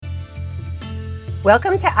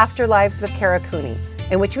Welcome to Afterlives with Kara Cooney,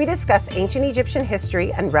 in which we discuss ancient Egyptian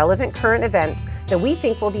history and relevant current events that we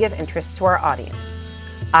think will be of interest to our audience.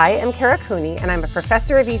 I am Kara Cooney, and I'm a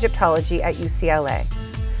professor of Egyptology at UCLA.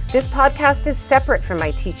 This podcast is separate from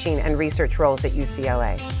my teaching and research roles at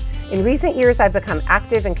UCLA. In recent years, I've become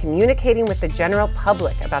active in communicating with the general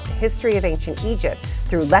public about the history of ancient Egypt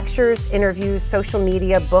through lectures, interviews, social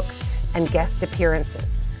media, books, and guest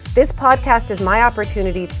appearances. This podcast is my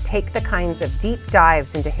opportunity to take the kinds of deep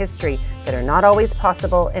dives into history that are not always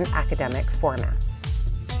possible in academic formats.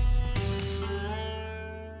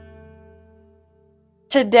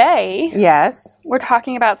 Today, Yes. we're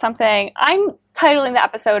talking about something, I'm titling the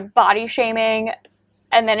episode Body Shaming,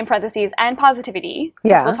 and then in parentheses, and Positivity.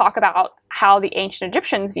 Yeah. We'll talk about how the ancient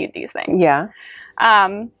Egyptians viewed these things. Yeah.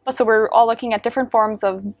 So we're all looking at different forms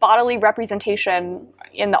of bodily representation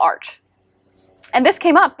in the art. And this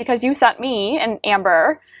came up because you sent me and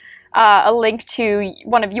Amber a link to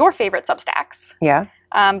one of your favorite Substacks Yeah.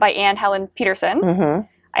 by Anne Helen Peterson. Mm-hmm.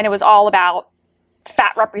 And it was all about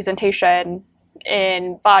fat representation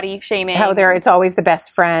in body shaming. How it's always the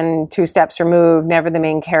best friend, two steps removed, never the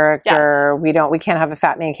main character. Yes. We can't have a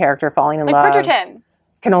fat main character falling in love. Like Bridgerton.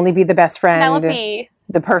 Can only be the best friend. Penelope.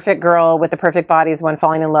 The perfect girl with the perfect body is one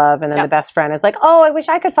falling in love, and then the best friend is like, oh, I wish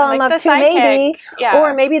I could fall in love too, maybe. Yeah.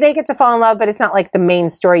 Or maybe they get to fall in love, but it's not like the main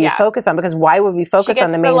story you focus on, because why would we focus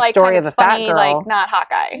on the main story of a funny, fat girl? Like, not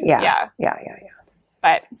Hawkeye. Yeah.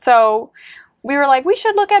 But so we were like, we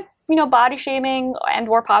should look at, body shaming and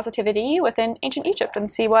or positivity within ancient Egypt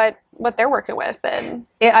and see what they're working with. And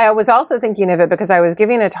I was also thinking of it because I was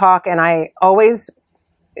giving a talk, and I always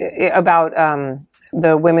about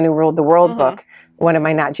the Women Who Ruled the World book, one of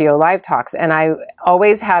my Nat Geo Live talks, and I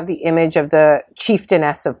always have the image of the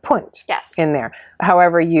chieftainess of Punt in there,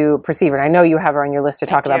 however you perceive her. I know you have her on your list to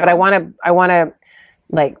talk about, but I want to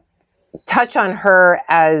like touch on her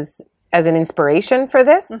as an inspiration for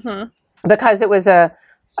this, because it was a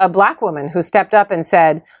black woman who stepped up and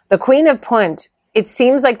said, the Queen of Punt, it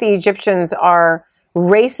seems like the Egyptians are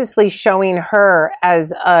racistly showing her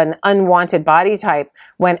as an unwanted body type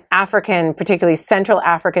when African, particularly Central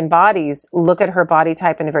African bodies, look at her body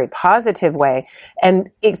type in a very positive way. And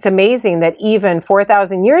it's amazing that even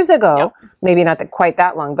 4,000 years ago, maybe not quite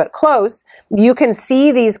that long, but close, you can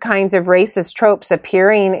see these kinds of racist tropes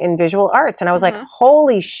appearing in visual arts. And I was like,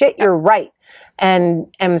 holy shit, you're right. And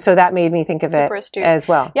so that made me think of it astute as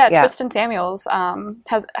well. Yeah, Tristan Samuels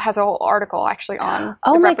has a whole article actually on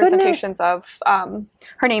the representations of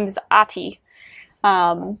her name's Ati,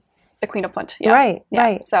 the Queen of Punt. Yeah.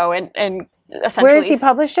 Right. So and essentially, where has he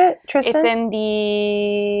published it, Tristan?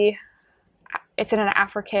 It's in an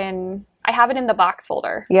African. I have it in the box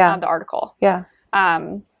folder. Yeah. The article. Yeah.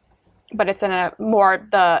 But it's in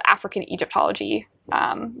the African Egyptology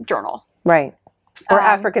journal. Right. Or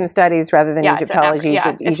African studies rather than Egyptology.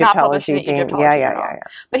 It's not published in Egyptology. Yeah.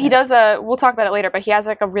 But he does we'll talk about it later, but he has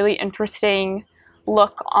like a really interesting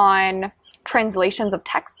look on translations of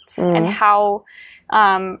texts and how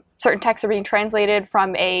certain texts are being translated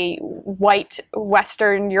from a white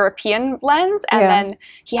Western European lens. And then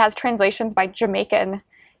he has translations by Jamaican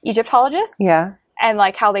Egyptologists. Yeah. And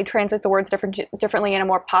like how they translate the words differently in a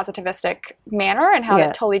more positivistic manner, and how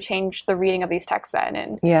that totally changed the reading of these texts then,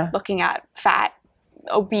 and looking at fat,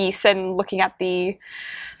 obese, and looking at the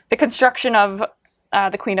construction of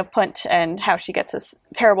the Queen of Punt and how she gets this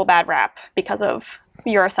terrible bad rap because of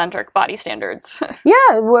Eurocentric body standards.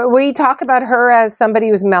 Yeah, we talk about her as somebody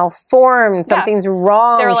who's malformed, something's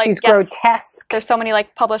wrong, she's grotesque. There's so many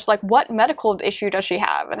published, what medical issue does she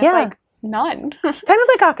have? And it's like, none. Kind of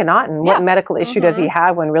like Akhenaten. What medical issue does he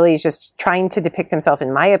have when really he's just trying to depict himself,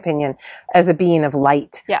 in my opinion, as a being of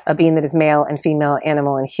light, a being that is male and female,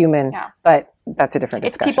 animal and human. Yeah. But that's a different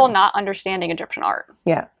discussion. It's people not understanding Egyptian art.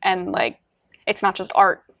 Yeah. And it's not just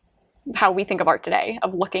art, how we think of art today,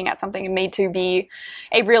 of looking at something and made to be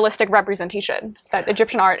a realistic representation. That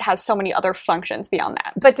Egyptian art has so many other functions beyond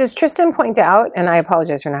that. But does Tristan point out, and I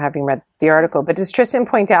apologize for not having read the article, but does Tristan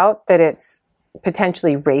point out that it's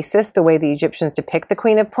potentially racist the way the Egyptians depict the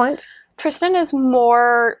Queen of Punt? Tristan is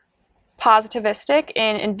more positivistic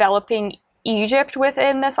in enveloping Egypt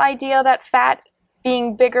within this idea that fat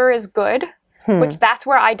being bigger is good. Which that's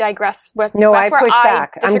where I digress with. No, I push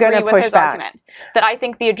back. I'm going to push back. Argument, that I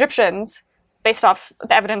think the Egyptians, based off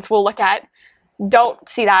the evidence we'll look at, don't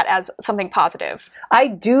see that as something positive. I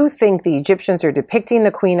do think the Egyptians are depicting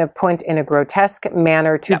the Queen of Punt in a grotesque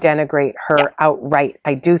manner to denigrate her outright.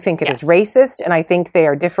 I do think it is racist, and I think they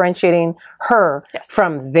are differentiating her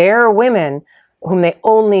from their women whom they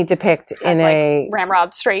only depict in a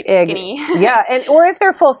ramrod straight, skinny. Yeah, or if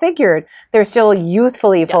they're full figured, they're still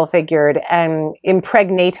youthfully full figured and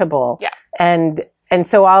impregnatable. Yeah. And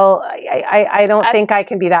so I don't think I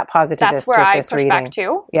can be that positivist. That's where with I this push reading. back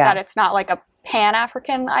to. Yeah. That it's not like a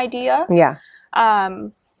Pan-African idea. Yeah.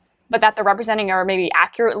 But that they're representing her maybe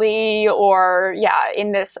accurately, or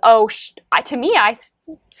in this. To me, I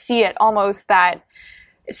see it almost that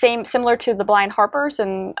similar to the Blind Harpers,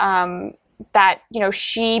 and that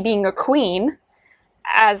she being a queen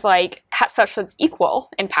as like such as equal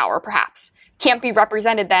in power, perhaps can't be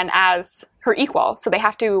represented then as her equal. So they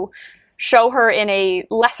have to show her in a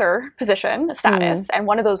lesser position, status, and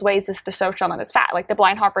one of those ways is to show someone as fat. Like the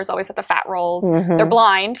Blind Harpers always have the fat roles. They're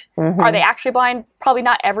blind. Are they actually blind? Probably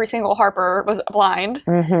not every single Harper was blind.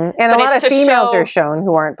 And a lot of females are shown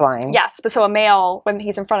who aren't blind. Yes, but so a male, when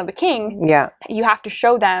he's in front of the king, you have to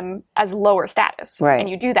show them as lower status. Right. And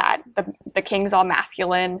you do that. The king's all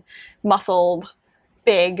masculine, muscled,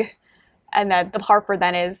 big. And then the Harper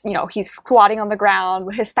then is, he's squatting on the ground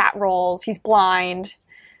with his fat rolls. He's blind.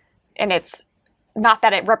 And it's not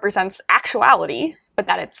that it represents actuality, but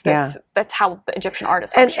that it's this. That's how the Egyptian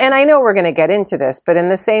artists function. And I know we're going to get into this, but in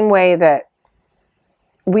the same way that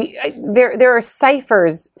there are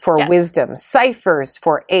ciphers for wisdom, ciphers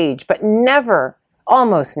for age, but never,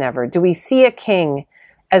 almost never, do we see a king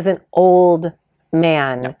as an old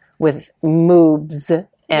man with moobs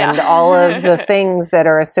and all of the things that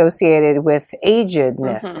are associated with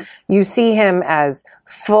agedness. You see him as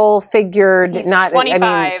full-figured,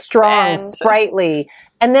 strong, sprightly.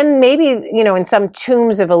 And then maybe, in some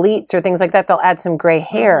tombs of elites or things like that, they'll add some gray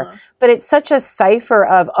hair. But it's such a cipher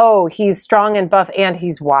of, he's strong and buff and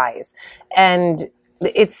he's wise. And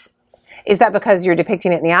is that because you're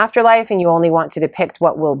depicting it in the afterlife and you only want to depict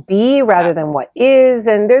what will be rather than what is?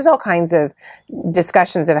 And there's all kinds of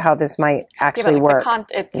discussions of how this might actually work.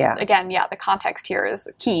 Again, the context here is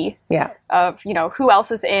key. Yeah. Of, who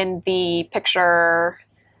else is in the picture.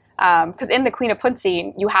 Because in the Queen of Punt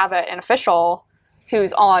you have an official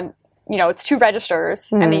who's on, it's two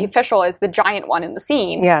registers, and the official is the giant one in the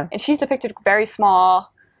scene. Yeah. And she's depicted very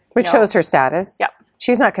small. Which shows her status. Yep.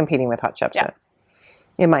 She's not competing with Hatshepsut.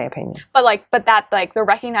 In my opinion. But they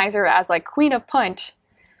recognize her as like Queen of Punt,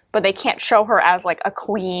 but they can't show her as like a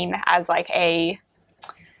queen, as like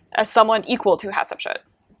as someone equal to Hatshepsut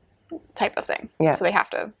type of thing. Yeah. So they have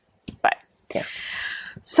to,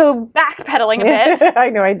 So backpedaling a bit. I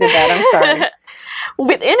know I did that, I'm sorry.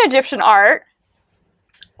 Within Egyptian art,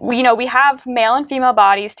 we have male and female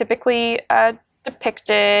bodies typically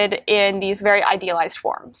depicted in these very idealized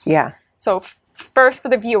forms. Yeah. So first for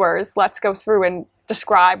the viewers, let's go through and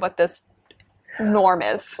describe what this norm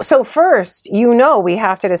is. So first, we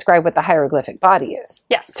have to describe what the hieroglyphic body is.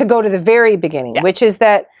 Yes. To go to the very beginning, which is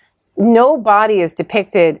that no body is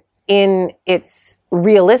depicted in its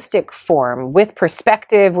realistic form, with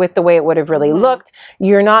perspective, with the way it would have really looked.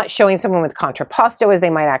 You're not showing someone with contrapposto as they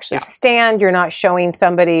might actually stand. You're not showing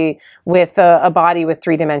somebody with a body with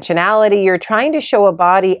three-dimensionality. You're trying to show a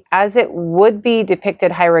body as it would be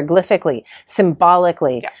depicted hieroglyphically,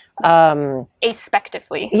 symbolically.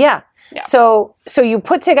 Aspectively. Yeah. So you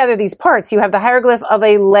put together these parts. You have the hieroglyph of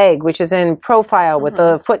a leg, which is in profile with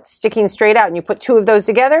the foot sticking straight out, and you put two of those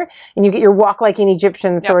together, and you get your walk like an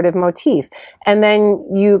Egyptian sort of motif. And then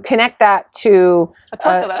you connect that to a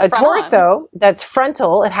torso that's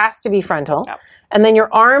frontal. It has to be frontal. And then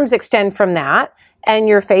your arms extend from that, and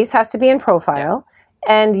your face has to be in profile.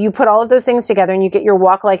 And you put all of those things together, and you get your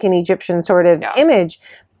walk like an Egyptian sort of image.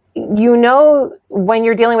 When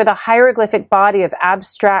you're dealing with a hieroglyphic body of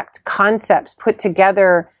abstract concepts put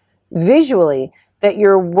together visually, that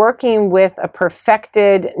you're working with a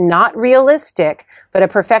perfected, not realistic, but a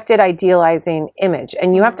perfected idealizing image.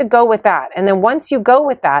 And you have to go with that. And then once you go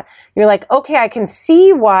with that, you're like, okay, I can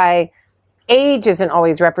see why age isn't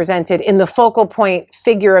always represented in the focal point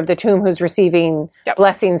figure of the tomb who's receiving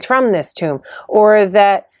blessings from this tomb, or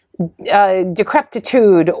that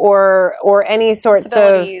decrepitude or any sorts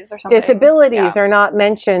of disabilities are not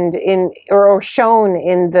mentioned in or shown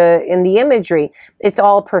in the imagery. It's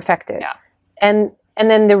all perfected. And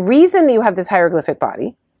then the reason that you have this hieroglyphic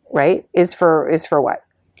body, right, is for what?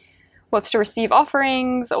 Well, it's to receive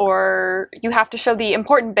offerings, or you have to show the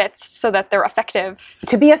important bits so that they're effective.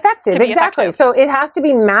 To be effective, exactly. So it has to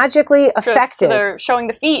be magically effective. So they're showing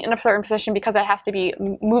the feet in a certain position because it has to be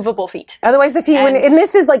movable feet. Otherwise the feet, and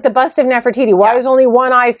this is like the bust of Nefertiti. Why is only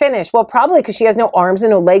one eye finished? Well, probably because she has no arms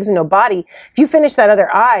and no legs and no body. If you finish that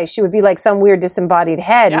other eye, she would be like some weird disembodied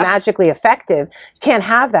head, magically effective. You can't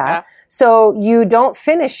have that. So you don't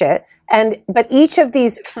finish it. But each of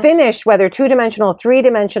these finished, whether 2-dimensional,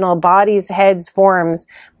 3-dimensional bodies, heads, forms,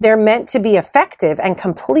 they're meant to be effective and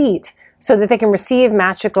complete so that they can receive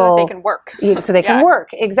magical... So that they can work. So they can work,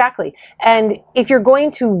 exactly. And if you're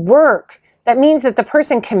going to work, that means that the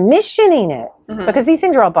person commissioning it, because these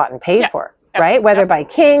things are all bought and paid for, right? Whether by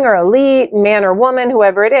king or elite, man or woman,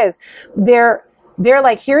 whoever it is, they're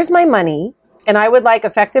like, here's my money, and I would like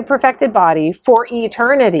effective, perfected body for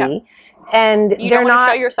eternity. And you don't want to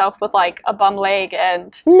show yourself with like a bum leg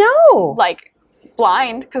and like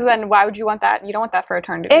blind, because then why would you want that? You don't want that for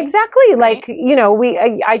eternity. Exactly. Right? Like, you know,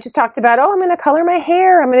 I just talked about, I'm going to color my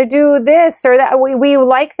hair, I'm going to do this or that. We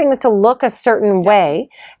like things to look a certain way,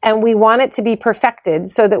 and we want it to be perfected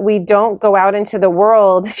so that we don't go out into the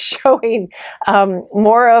world showing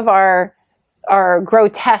more of our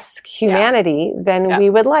grotesque humanity than we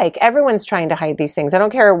would like. Everyone's trying to hide these things. I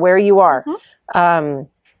don't care where you are.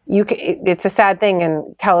 It's a sad thing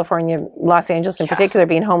in California, Los Angeles in particular,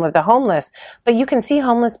 being home of the homeless, but you can see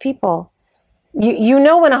homeless people. You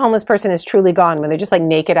know when a homeless person is truly gone, when they're just like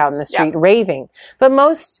naked out in the street raving. But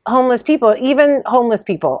most homeless people, even homeless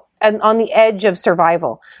people and on the edge of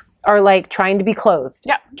survival, are like trying to be clothed,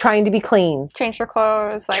 trying to be clean. Change their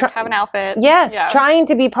clothes, like have an outfit. Yes, trying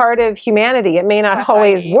to be part of humanity. It may not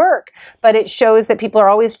always work, but it shows that people are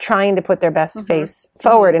always trying to put their best face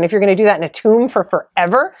forward. And if you're going to do that in a tomb for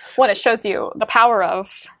forever... Well, it shows you the power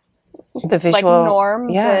of the visual like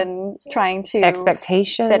norms and trying to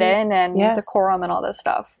expectations, fit in, and decorum and all this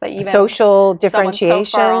stuff. That even social differentiation.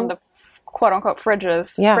 So far on the quote unquote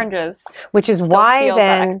fringes, which is why then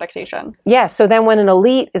that expectation. So then when an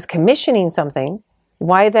elite is commissioning something,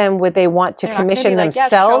 why then would they want to commission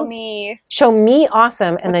themselves? Show me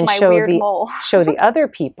awesome, and then show the other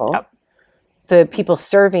people, the people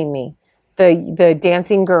serving me, the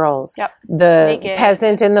dancing girls, the naked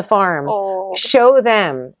peasant in the farm. Show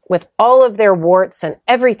them with all of their warts and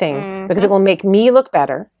everything, because it will make me look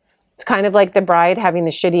better. It's kind of like the bride having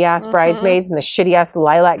the shitty ass bridesmaids and the shitty ass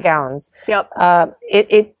lilac gowns.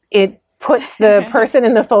 It puts the person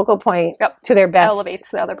in the focal point to their best. Elevates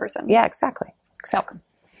the other person. Yeah, exactly.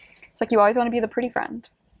 It's like you always want to be the pretty friend.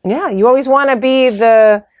 Yeah, you always want to be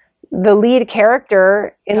the lead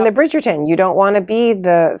character in the Bridgerton. You don't want to be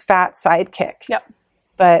the fat sidekick.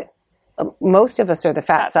 But most of us are the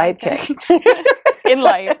fat sidekick. In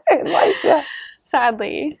life. In life,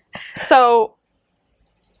 Sadly. So...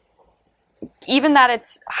 even that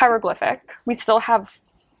it's hieroglyphic, we still have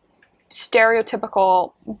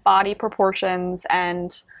stereotypical body proportions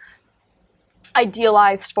and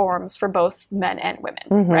idealized forms for both men and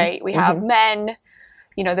women, right? We have men,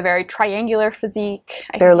 you know, the very triangular physique.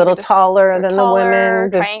 They're a little taller than the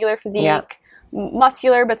women. Triangular physique,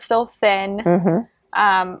 muscular but still thin.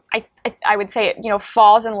 I would say it, you know,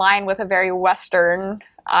 falls in line with a very Western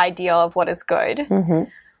ideal of what is good.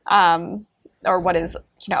 Or what is,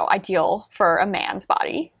 you know, ideal for a man's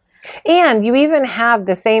body. And you even have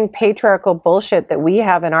the same patriarchal bullshit that we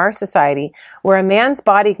have in our society, where a man's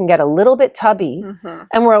body can get a little bit tubby,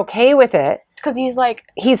 and we're okay with it. Because he's like...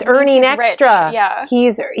 he's earning extra. Rich. Yeah.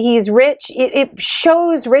 He's rich. It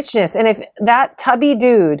shows richness. And if that tubby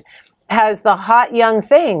dude has the hot young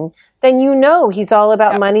thing, then you know he's all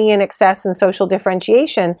about money and excess and social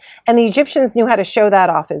differentiation. And the Egyptians knew how to show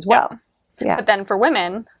that off as well. But then for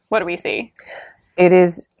women... what do we see? It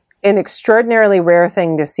is an extraordinarily rare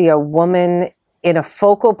thing to see a woman in a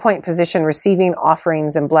focal point position receiving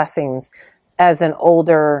offerings and blessings as an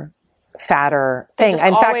older, fatter thing.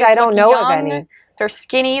 In fact, I don't know of any. They're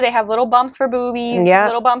skinny. They have little bumps for boobies,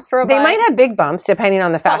 little bumps for a butt. They might have big bumps depending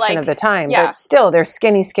on the fashion of the time, but still they're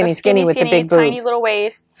skinny with the big boobs. Tiny little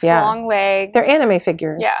waists, long legs. They're anime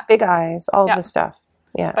figures, big eyes, all the stuff.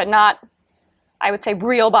 But not... I would say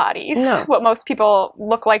real bodies. No. What most people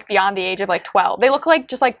look like beyond the age of like 12. They look like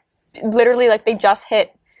just like literally like they just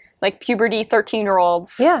hit like puberty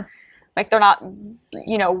 13-year-olds. Yeah. Like they're not,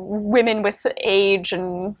 you know, women with age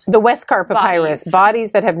and the Westcar papyrus,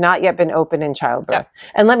 bodies that have not yet been opened in childbirth.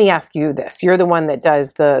 And let me ask you this. You're the one that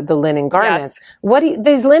does the linen garments.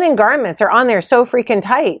 These linen garments are on there so freaking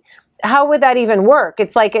tight. How would that even work?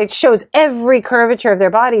 It's like it shows every curvature of their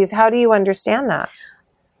bodies. How do you understand that?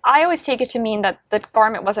 I always take it to mean that the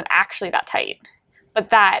garment wasn't actually that tight, but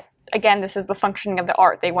that, again, this is the functioning of the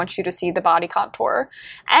art. They want you to see the body contour.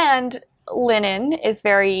 And linen is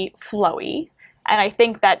very flowy. And I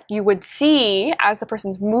think that you would see, as the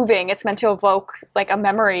person's moving, it's meant to evoke like a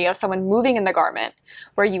memory of someone moving in the garment,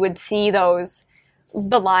 where you would see the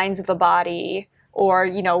lines of the body, or,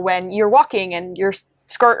 you know, when you're walking and your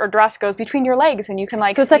skirt or dress goes between your legs and you can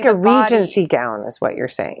like so it's like a Regency gown is what you're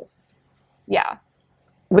saying. Yeah.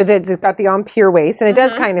 with it. It's got the en pure waist, and it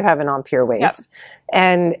does kind of have an en pure waist.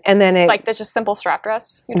 Yep. And then it like that's just simple strap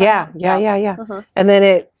dress. Yeah. And then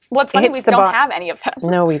it. Well, it's funny we don't have any of them.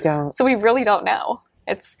 No, we don't. So we really don't know.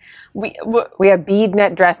 It's we have bead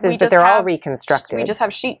net dresses, but they're all reconstructed. We just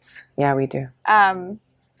have sheets. Yeah, we do.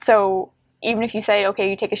 So even if you say, okay,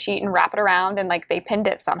 you take a sheet and wrap it around, and like they pinned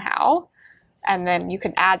it somehow, and then you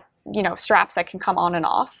can add, straps that can come on and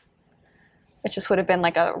off. It just would have been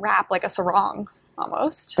like a wrap, like a sarong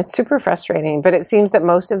almost. It's super frustrating, but it seems that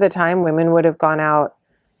most of the time women would have gone out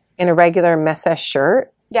in a regular message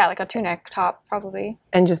shirt. Yeah, like a tunic top, probably.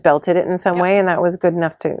 And just belted it in some way, and that was good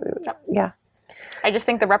enough to, yeah. I just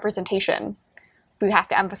think the representation, we have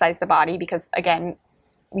to emphasize the body because, again,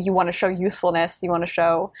 you want to show youthfulness. You want to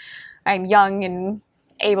show I'm young and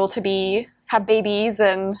able to have babies.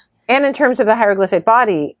 And in terms of the hieroglyphic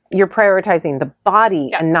body, you're prioritizing the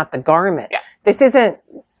body and not the garment. Yeah. This isn't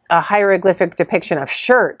a hieroglyphic depiction of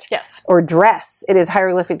shirt or dress. It is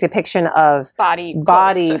hieroglyphic depiction of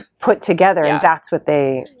body put together, and that's what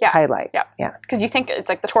they highlight. Yeah. Because you think it's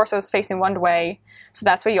like the torso is facing one way, so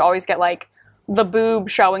that's why you always get like the boob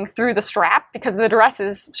showing through the strap because the dress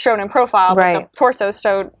is shown in profile, but the torso is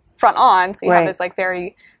shown front on. So you have this like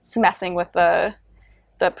it's messing with the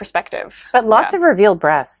perspective. But lots of revealed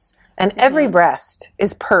breasts, and every breast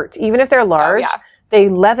is pert, even if they're large. Oh, yeah. They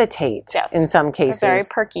levitate in some cases. They're very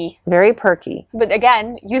perky. Very perky. But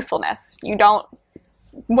again, youthfulness. You don't,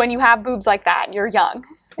 when you have boobs like that, you're young.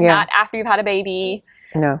 Yeah. Not after you've had a baby.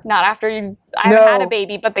 No. Not after I haven't had a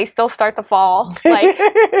baby, but they still start to fall. Like,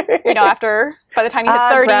 after, by the time you hit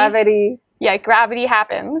 30. Gravity. Yeah, gravity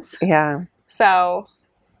happens. Yeah. So,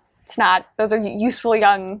 it's not, those are useful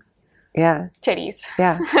young titties.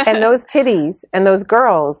 Yeah. And those titties and those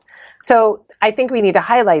girls. So, I think we need to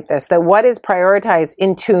highlight this, that what is prioritized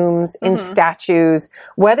in tombs, in statues,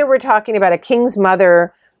 whether we're talking about a king's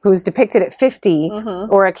mother who's depicted at 50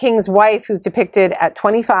 or a king's wife who's depicted at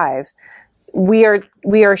 25, we are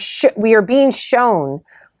being shown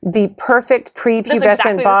the perfect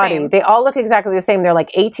prepubescent body. They all look exactly the same. They're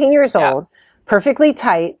like 18 years old, perfectly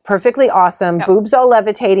tight, perfectly awesome, boobs all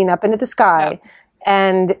levitating up into the sky,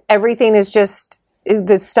 and everything is just...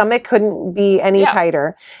 The stomach couldn't be any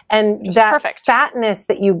tighter. And just that fatness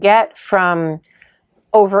that you get from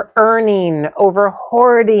over-earning,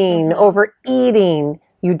 over-hoarding, overeating,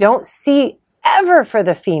 you don't see ever for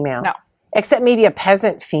the female. No. Except maybe a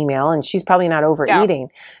peasant female, and she's probably not overeating.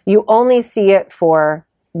 Yeah. You only see it for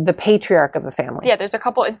the patriarch of a family. Yeah, there's a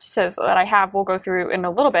couple instances that we'll go through in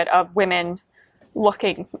a little bit, of women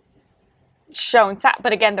looking shown,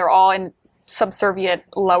 but again, they're all in subservient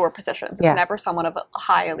lower positions. It's never someone of a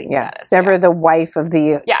high elite status. It's never the wife of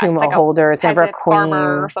the tomb holder. It's never a queen.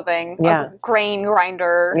 Farmer or something. Yeah. A grain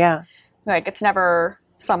grinder. Yeah. Like, it's never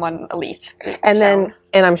someone elite. And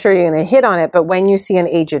I'm sure you're going to hit on it, but when you see an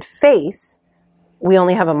aged face, we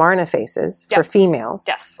only have Amarna faces for females.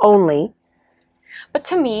 Yes. Only. But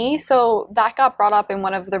to me, so that got brought up in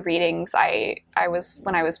one of the readings when I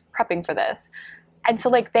was prepping for this. And so,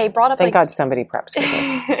 like, they brought up, Thank God somebody preps for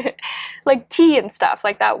this. like, tea and stuff.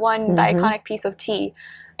 Like, that one, the iconic piece of tea.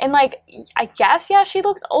 And, like, I guess, she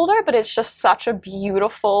looks older, but it's just such a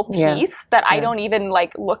beautiful piece that I don't even,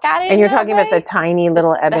 like, look at it. And you're talking about the tiny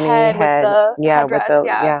little ebony head.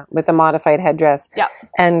 With the modified headdress. Yeah.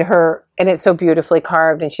 And it's so beautifully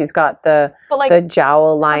carved, and she's got the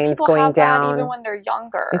jowl lines going down. That even when they're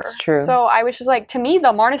younger. It's true. So I was just like, to me, the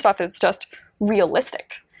Amarna stuff is just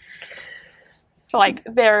realistic. Like,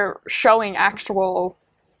 they're showing actual,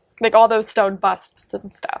 like, all those stone busts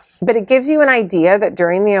and stuff. But it gives you an idea that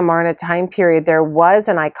during the Amarna time period, there was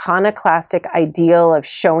an iconoclastic ideal of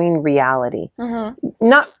showing reality.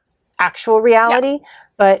 Not actual reality,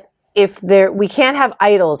 but we can't have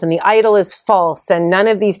idols, and the idol is false, and none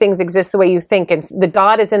of these things exist the way you think, and the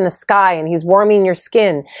God is in the sky, and he's warming your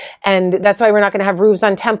skin, and that's why we're not going to have roofs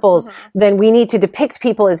on temples, then we need to depict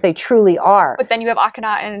people as they truly are. But then you have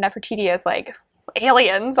Akhenaten and Nefertiti as, like,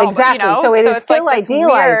 aliens. Exactly. So it is still like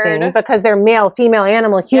idealizing because they're male, female,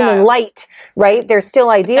 animal, human, light, right? They're still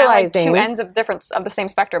idealizing. Like two ends of the same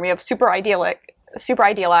spectrum. You have super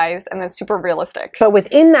idealized, and then super realistic. But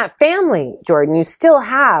within that family, Jordan, you still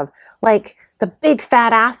have like the big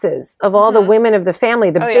fat asses of all the women of the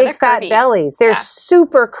family, the big fat bellies. They're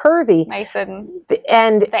super curvy. Nice and thick.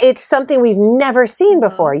 It's something we've never seen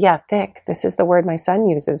before. Yeah, thick. This is the word my son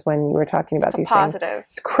uses when we're talking about these positive things.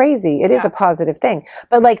 It's crazy. It is a positive thing.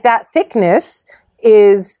 But like that thickness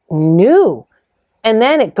is new. And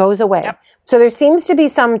then it goes away. Yep. So there seems to be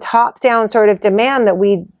some top-down sort of demand that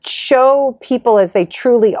we show people as they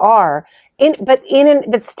truly are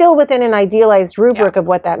but still within an idealized rubric of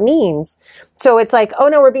what that means. So it's like, oh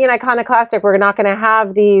no, we're being iconoclastic. We're not going to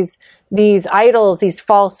have these idols, these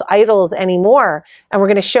false idols anymore. And we're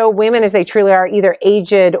going to show women as they truly are, either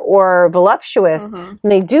aged or voluptuous. And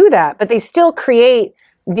they do that, but they still create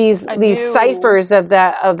these ciphers of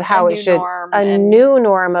how it should, new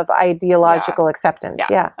norm of ideological acceptance.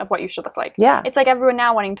 Of what you should look like. It's like everyone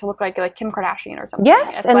now wanting to look like Kim Kardashian or something.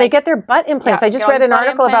 Yes, and they get their butt implants. I just read an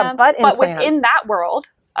article about butt implants. But within that world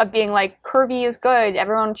of being like curvy is good,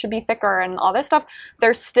 everyone should be thicker and all this stuff,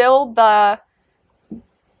 there's still the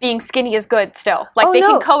being skinny is good still. Like they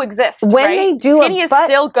can coexist. When they do skinny is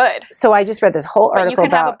still good. So I just read this whole article but you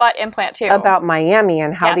can have a butt implant too. About Miami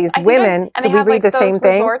and how these women, did we read the same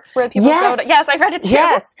thing? Where people go to, yes, I read it too.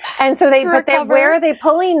 Yes. And so where are they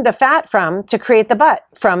pulling the fat from to create the butt?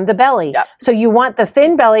 From the belly. So you want the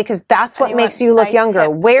thin belly because that's what makes you look younger.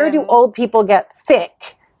 Where do old people get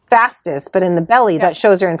thick? Fastest, but in the belly. That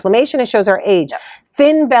shows our inflammation. It shows our age.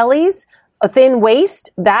 Thin bellies, a thin waist,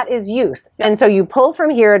 that is youth. And so you pull from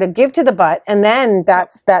here to give to the butt, and then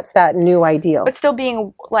that's that new ideal. But still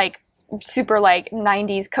being like super like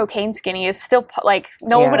 90s cocaine skinny is still like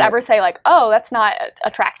no one would ever say like, oh, that's not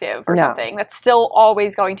attractive or something. That's still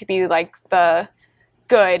always going to be like the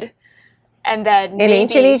good. And then in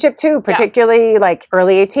ancient Egypt too, particularly like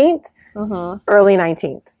early 18th, early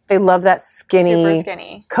 19th. They love that super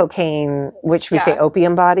skinny cocaine, which we say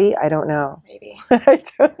opium body. I don't know. Maybe.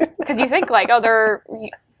 Because you think like, you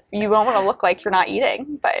don't want to look like you're not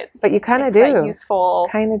eating, but you kind of do. That youthful.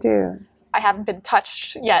 Kind of do. I haven't been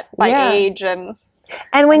touched yet by age and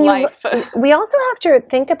when life. We also have to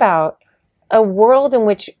think about a world in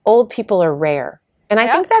which old people are rare. And I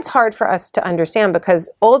think that's hard for us to understand because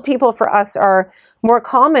old people for us are more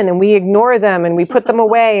common and we ignore them and we put them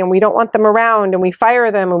away and we don't want them around and we fire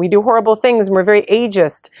them and we do horrible things and we're very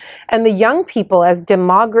ageist. And the young people, as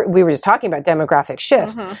we were just talking about demographic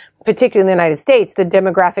shifts, particularly in the United States, the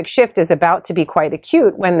demographic shift is about to be quite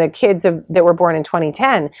acute when the kids that were born in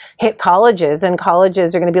 2010 hit colleges and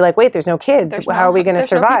colleges are going to be like, wait, there's no kids. How are we going to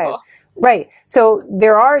survive? Right. So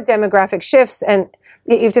there are demographic shifts, and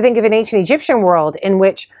you have to think of an ancient Egyptian world in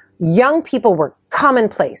which young people were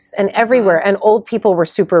commonplace and everywhere, and old people were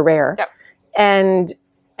super rare. And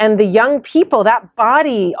the young people, that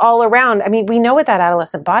body all around, I mean, we know what that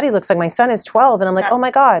adolescent body looks like. My son is 12, and I'm like, oh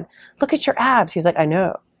my God, look at your abs. He's like, I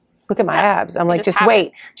know. Look at my abs. I'm like, just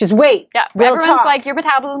wait. Yeah. Real Everyone's talk. like, your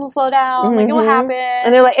metabolism will slow down. Like, it will happen.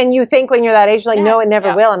 And they're like, and you think when you're that age, you're like, no, it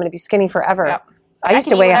never will. I'm going to be skinny forever. I used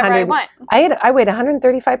to weigh 100. I weighed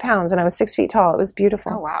 135 pounds and I was 6 feet tall. It was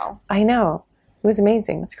beautiful. Oh, wow. I know. It was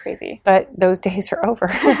amazing. That's crazy. But those days are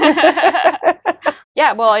over.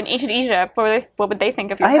 Yeah, well, in ancient Egypt, what would they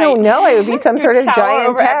think of your height? I don't know. I would be some sort of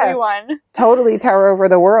giantess. Totally tower over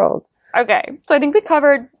the world. Okay. So I think we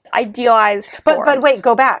covered idealized forms. But wait,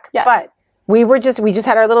 go back. Yes. But we just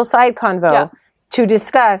had our little side convo to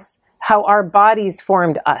discuss how our bodies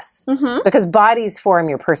formed us. Because bodies form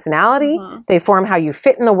your personality. They form how you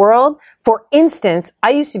fit in the world. For instance, I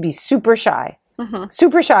used to be super shy.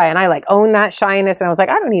 Super shy. And I like own that shyness. And I was like,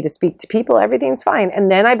 I don't need to speak to people. Everything's fine. And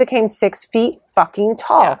then I became 6 feet fucking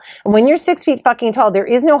tall. And when you're 6 feet fucking tall, there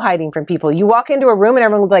is no hiding from people. You walk into a room and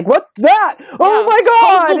everyone will be like, what's that? Oh my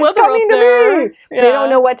God, it's coming to me. They don't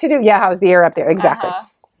know what to do. Yeah, how's the air up there? Exactly.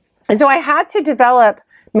 And so I had to develop,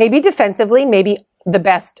 maybe defensively, maybe the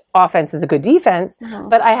best offense is a good defense,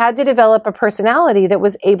 but I had to develop a personality that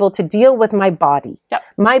was able to deal with my body.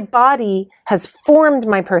 My body has formed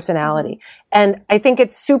my personality. And I think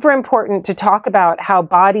it's super important to talk about how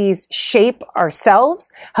bodies shape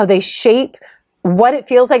ourselves, how they shape what it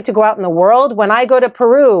feels like to go out in the world. When I go to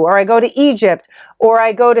Peru or I go to Egypt or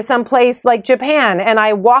I go to some place like Japan and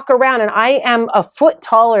I walk around and I am a foot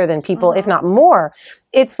taller than people, if not more,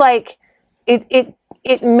 it's like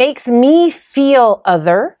it makes me feel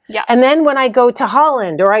other. And then when I go to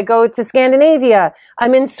Holland or I go to Scandinavia,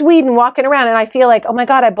 I'm in Sweden walking around and I feel like, oh my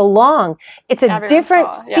God, I belong. It's a different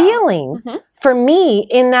feeling for me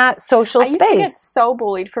in that social space. I used to get so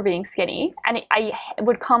bullied for being skinny. And I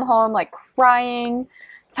would come home like crying,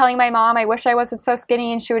 telling my mom, I wish I wasn't so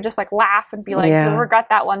skinny. And she would just like laugh and be like, you'll regret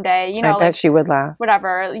that one day. You know, I bet she would laugh.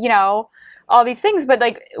 Whatever, you know, all these things. But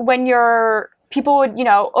like when people would, you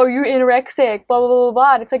know, oh, you're anorexic, blah, blah, blah,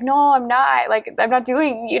 blah. And it's like, no, I'm not. Like, I'm not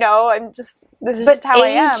doing, you know, this is just how I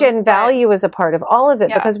am. But age and value is a part of all of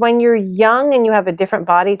it. Because when you're young and you have a different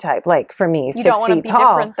body type, like for me, 6 feet tall. You don't want to be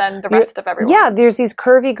different than the rest of everyone. Yeah, there's these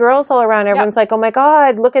curvy girls all around. Everyone's like, oh my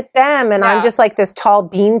God, look at them. And I'm just like this tall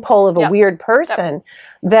beanpole of a weird person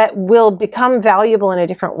that will become valuable in a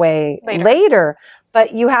different way later.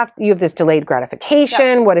 But you have this delayed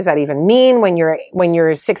gratification. What does that even mean? When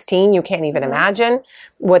you're 16, you can't even imagine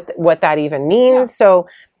what that even means. So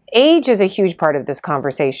age is a huge part of this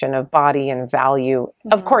conversation of body and value.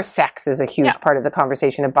 Of course, sex is a huge part of the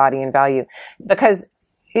conversation of body and value, because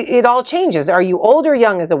it all changes. Are you old or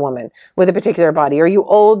young as a woman with a particular body? Are you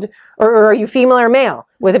old or are you female or male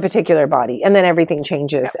with a particular body? And then everything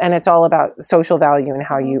changes, and it's all about social value and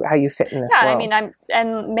how you fit in this world. I mean,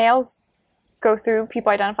 and males go through,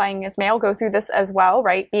 people identifying as male go through this as well,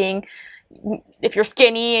 right? Being, if you're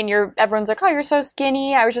skinny and everyone's like, oh, you're so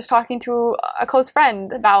skinny. I was just talking to a close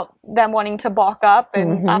friend about them wanting to bulk up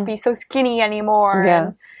and not be so skinny anymore.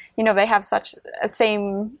 Yeah. And, they have such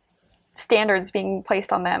same standards being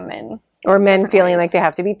placed on them. Or men feeling like they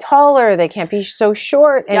have to be taller. They can't be so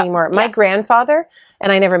short anymore. My grandfather,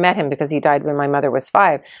 and I never met him because he died when my mother was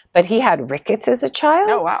 5, but he had rickets as a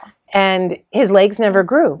child. Oh, wow. And his legs never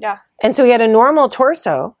grew. Yeah. And so he had a normal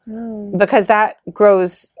torso because that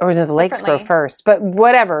grows, or the legs grow first. But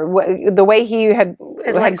whatever, the way he had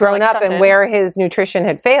grown up and where his nutrition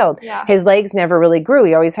had failed, his legs never really grew.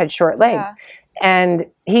 He always had short legs. Yeah. And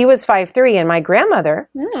he was 5'3", and my grandmother,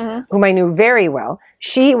 whom I knew very well,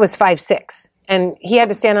 she was 5'6". And he had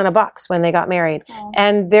to stand on a box when they got married. Oh.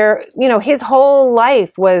 And his whole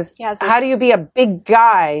life was, how do you be a big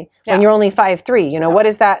guy when you're only 5'3"? What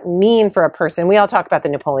does that mean for a person? We all talk about the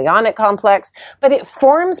Napoleonic complex, but it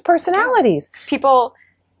forms personalities. People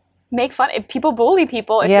make fun, people bully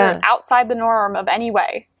people if you're outside the norm of any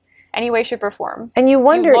way, shape, or form. And you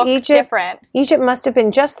wonder, Egypt must have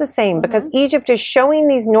been just the same, because Egypt is showing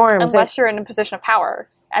these norms. Unless you're in a position of power.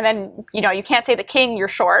 And then, you can't say the king, you're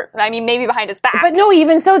short. I mean, maybe behind his back. But no,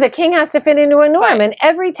 even so, the king has to fit into a norm. Right. And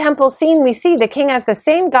every temple scene we see, the king has the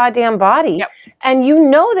same goddamn body. Yep. And you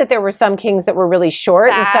know that there were some kings that were really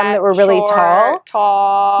short and some that were really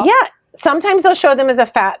tall. Yeah. Sometimes they'll show them as a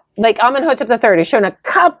fat, like Amenhotep III is shown a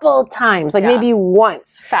couple times, like maybe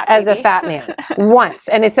once as a fat man. Once.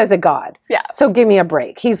 And it's as a god. Yeah. So give me a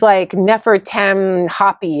break. He's like Nefertem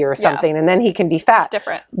Hapi or something, and then he can be fat. It's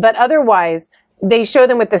different. But otherwise, they show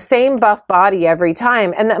them with the same buff body every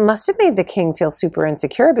time. And that must have made the king feel super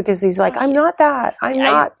insecure, because he's like, I'm not that. I'm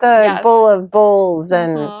not the bull of bulls.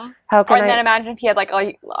 And how can then imagine if he had like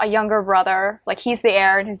a younger brother, like he's the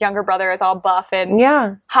heir and his younger brother is all buff and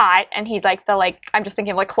hot. And he's like I'm just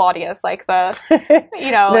thinking of like Claudius, like the,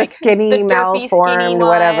 the like skinny, the malformed,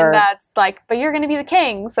 whatever. That's like, but you're going to be the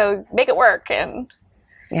king, so make it work. And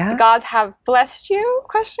the gods have blessed you, ?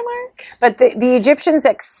 But the Egyptians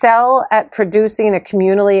excel at producing a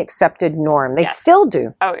communally accepted norm. They still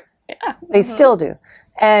do. Oh, yeah. They still do.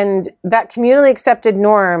 And that communally accepted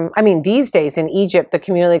norm, I mean, these days in Egypt, the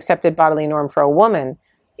communally accepted bodily norm for a woman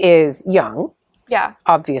is young. Yeah.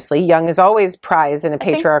 Obviously. Young is always prized in a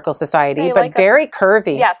patriarchal society, but very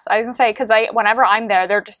curvy. Yes, I was going to say, because whenever I'm there,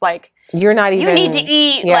 they're just like, you're not even... You need to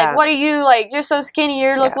eat. Yeah. Like, what are you, like, you're so skinny,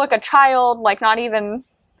 you look like a child, like, not even...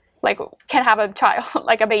 like, can have a child,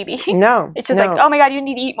 like a baby. No. It's just like, oh my God, you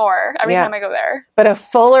need to eat more every time I go there. But a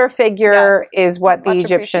fuller figure is what the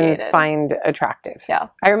Egyptians find attractive. Yeah.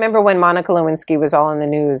 I remember when Monica Lewinsky was all in the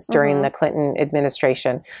news during the Clinton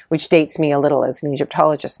administration, which dates me a little as an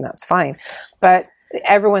Egyptologist, and that's fine. But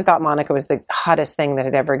everyone thought Monica was the hottest thing that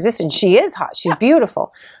had ever existed. She is hot. She's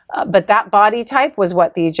beautiful. But that body type was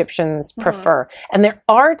what the Egyptians prefer. And there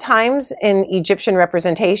are times in Egyptian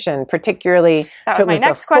representation, particularly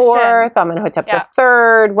Thutmose IV, Amenhotep III,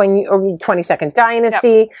 or 22nd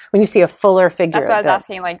Dynasty, when you see a fuller figure. That's what I was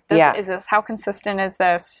asking. Like, is this, how consistent is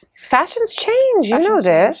this? Fashions change. You know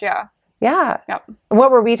this. Yeah. Yeah. Yep.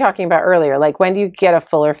 What were we talking about earlier? Like, when do you get a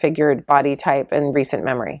fuller figured body type in recent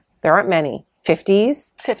memory? There aren't many.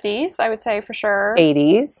 50s, I would say for sure.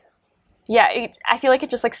 80s. Yeah, I feel like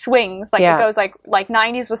it just like swings. Like it goes like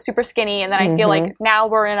 90s was super skinny, and then I feel like now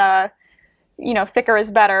we're in a, thicker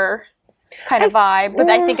is better kind of vibe. But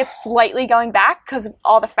I think it's slightly going back because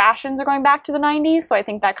all the fashions are going back to the 90s. So I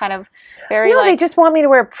think that kind of they just want me to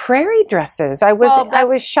wear prairie dresses. I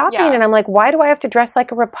was shopping and I'm like, why do I have to dress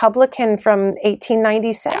like a Republican from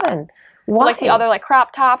 1897? Yeah. Why? Like the other like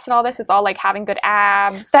crop tops and all this, it's all like having good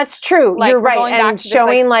abs. That's true. Like, you're right. And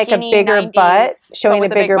showing like a bigger butt, showing a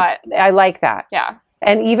bigger butt. I like that. Yeah.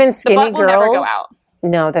 And even skinny the butt will girls. Never go out.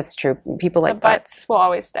 No, that's true. People like the butts will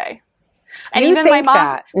always stay. And you even think my mom,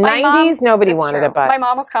 that 90s, nobody wanted a butt. My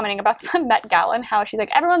mom was commenting about the Met Gala and how she's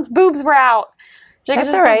like, everyone's boobs were out. She's like,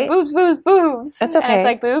 that's all right. Boobs, boobs, boobs. That's okay. And it's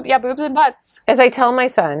like boobs and butts. As I tell my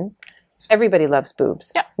son, everybody loves boobs.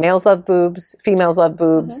 Yep. Males love boobs. Females love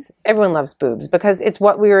boobs. Everyone loves boobs because it's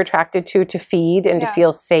what we were attracted to feed and to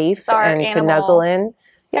feel safe and to nuzzle in.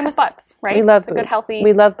 Same with butts, right? We love it's boobs. A good, healthy...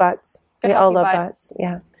 We love butts. We all love butts.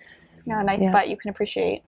 Yeah. A nice butt you can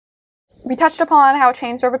appreciate. We touched upon how it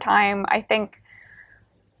changed over time. I think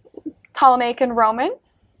Ptolemaic and Roman.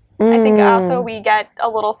 I think also we get a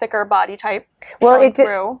little thicker body type. Well, it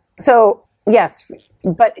through. So yes,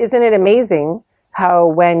 but isn't it amazing how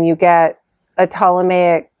when you get a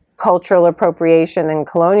Ptolemaic cultural appropriation and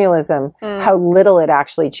colonialism, how little it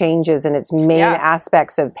actually changes in its main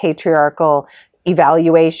aspects of patriarchal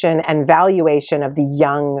evaluation and valuation of the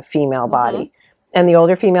young female body. And the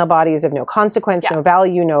older female body is of no consequence, no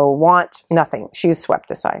value, no want, nothing. She's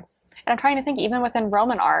swept aside. And I'm trying to think, even within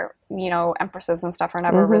Roman art, empresses and stuff are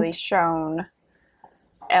never really shown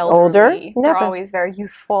elderly. Older? They're Never. always very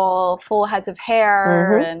youthful, full heads of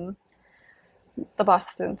hair, and the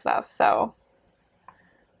busts and stuff. So,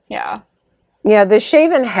 yeah. Yeah, the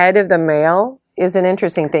shaven head of the male is an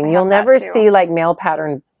interesting thing. You'll never see like male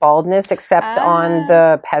pattern baldness except on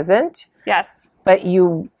the peasant. Yes. But I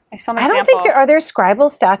don't think are there scribal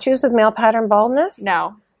statues with male pattern baldness?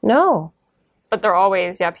 No. But they're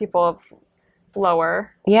always, people of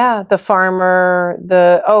lower. Yeah, the farmer,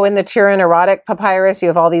 in the Turin erotic papyrus, you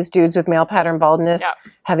have all these dudes with male pattern baldness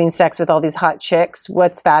having sex with all these hot chicks.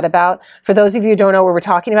 What's that about? For those of you who don't know what we're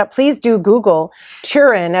talking about, please do Google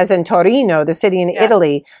Turin, as in Torino, the city in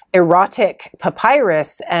Italy, erotic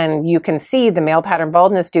papyrus, and you can see the male pattern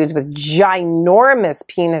baldness dudes with ginormous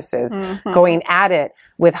penises going at it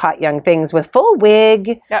with hot young things with full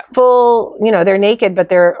wig, full, they're naked, but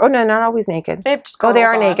they're, not always naked. They have girdles they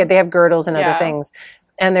are naked. They have girdles and other things.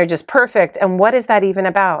 And they're just perfect. And what is that even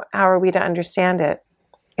about? How are we to understand it?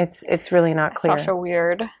 It's really not clear. Such a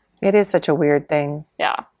weird. It is such a weird thing.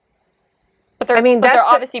 Yeah. But they're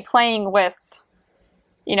obviously playing with,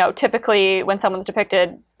 typically when someone's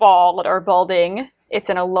depicted bald or balding, it's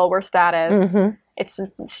in a lower status. It's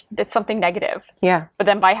something negative. Yeah. But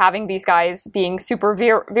then by having these guys being super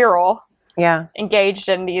virile, engaged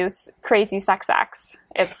in these crazy sex acts,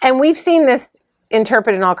 and we've seen this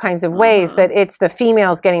interpreted in all kinds of ways, that it's the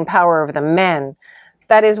females getting power over the men.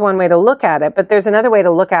 That is one way to look at it, but there's another way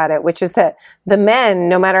to look at it, which is that the men,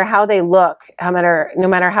 no matter how they look, no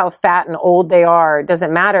matter how fat and old they are, it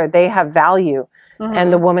doesn't matter. They have value,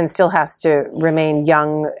 and the woman still has to remain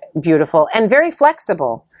young, beautiful, and very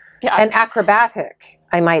flexible. Yes. And acrobatic,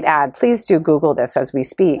 I might add. Please do Google this as we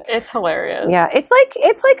speak. It's hilarious. Yeah, it's like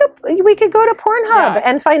we could go to Pornhub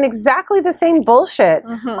and find exactly the same bullshit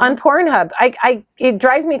on Pornhub. It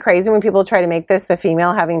drives me crazy when people try to make this the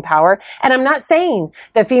female having power. And I'm not saying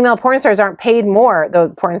that female porn stars aren't paid more, though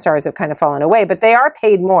porn stars have kind of fallen away, but they are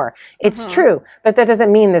paid more. It's true, but that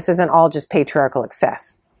doesn't mean this isn't all just patriarchal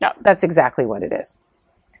excess. No. That's exactly what it is.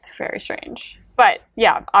 It's very strange. But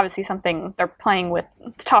yeah, obviously something they're playing with.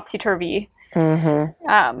 It's topsy-turvy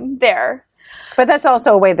there. But that's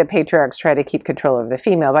also a way that patriarchs try to keep control of the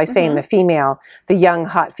female by saying the young,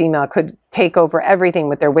 hot female could take over everything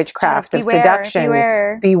with their witchcraft of seduction.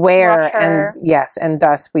 Beware. And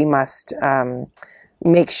thus we must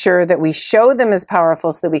make sure that we show them as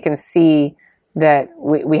powerful so that we can see that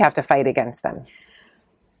we have to fight against them.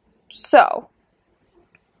 So,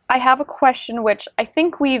 I have a question which I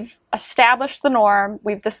think we've established the norm.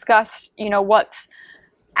 We've discussed, what's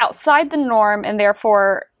outside the norm and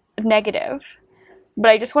therefore negative.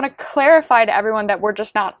 But I just want to clarify to everyone that we're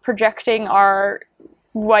just not projecting our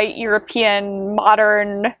white European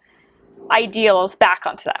modern ideals back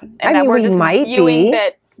onto them. And we're just viewing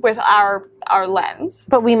it with our lens.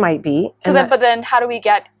 But we might be. But then how do we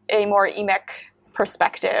get a more emic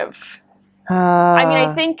perspective?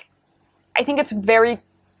 I think it's very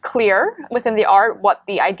clear within the art what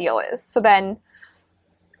the ideal is. So then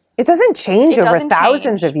it doesn't change over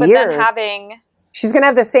thousands of years. But then she's going to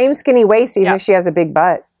have the same skinny waist even if she has a big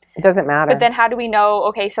butt. It doesn't matter. But then how do we know,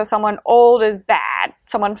 okay, so someone old is bad,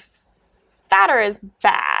 someone fatter is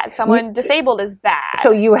bad, someone disabled is bad.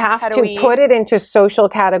 So you have to put it into social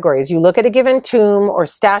categories. You look at a given tomb or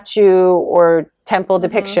statue or temple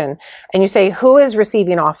depiction, and you say, who is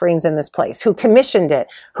receiving offerings in this place? Who commissioned it?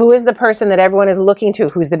 Who is the person that everyone is looking to?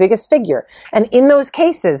 Who's the biggest figure? And in those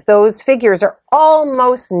cases, those figures are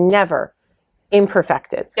almost never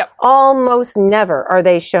imperfected. Almost never are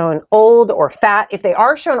they shown old or fat. If they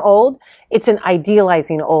are shown old, it's an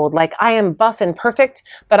idealizing old. Like, I am buff and perfect,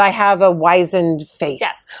 but I have a wizened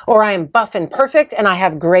face. Or I am buff and perfect and I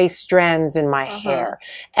have gray strands in my hair.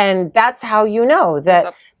 And that's how you know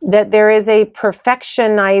that there is a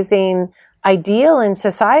perfectionizing ideal in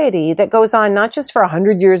society that goes on not just for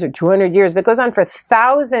 100 years or 200 years, but goes on for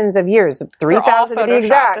thousands of years, 3,000 to be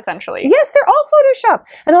exact. Essentially. Yes, they're all Photoshop.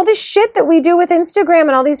 And all this shit that we do with Instagram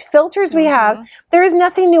and all these filters we have, there is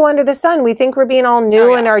nothing new under the sun. We think we're being all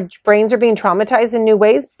new and our brains are being traumatized in new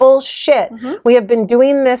ways. Bullshit. We have been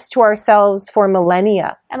doing this to ourselves for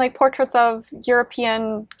millennia. And like portraits of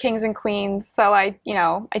European kings and queens, so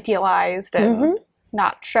idealized and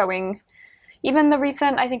not showing. Even the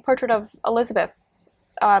recent, I think, portrait of Elizabeth.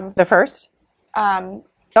 The first?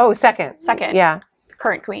 Second. Second. Yeah.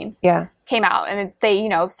 Current queen. Yeah. Came out and they,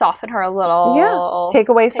 soften her a little. Yeah. Take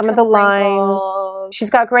away some of the lines.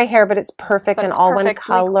 She's got gray hair, but it's perfect and all one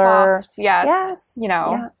color. Coiffed. Yes.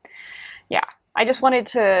 Yeah. I just wanted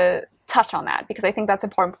to touch on that because I think that's an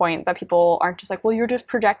important point that people aren't just like, well, you're just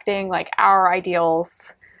projecting like our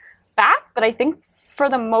ideals back. But I think for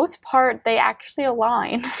the most part, they actually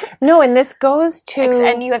align. No, and this goes to...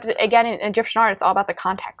 And you have to, again, in Egyptian art, it's all about the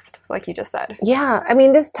context, like you just said. Yeah, I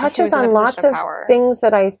mean, this touches on lots of things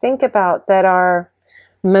that I think about that are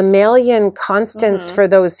mammalian constants for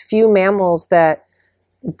those few mammals that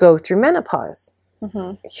go through menopause.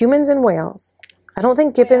 Humans and whales. I don't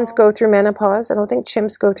think gibbons go through menopause. I don't think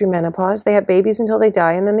chimps go through menopause. They have babies until they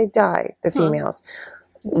die, and then they die, the females.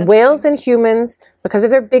 Whales and humans, because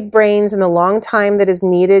of their big brains and the long time that is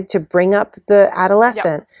needed to bring up the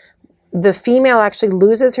adolescent, the female actually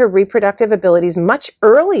loses her reproductive abilities much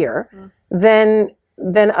earlier than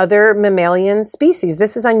other mammalian species.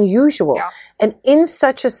 This is unusual. Yeah. And in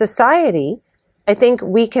such a society, I think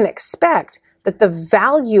we can expect that the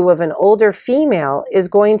value of an older female is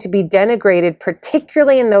going to be denigrated,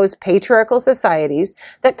 particularly in those patriarchal societies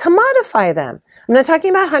that commodify them. I'm not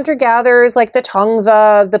talking about hunter-gatherers like the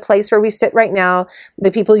Tongva, the place where we sit right now.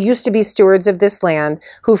 The people used to be stewards of this land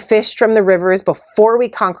who fished from the rivers before we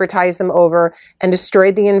concretized them over and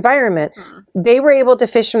destroyed the environment. They were able to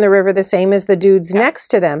fish from the river the same as the dudes next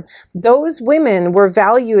to them. Those women were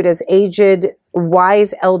valued as aged,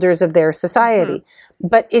 wise elders of their society.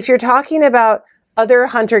 But if you're talking about other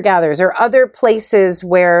hunter-gatherers or other places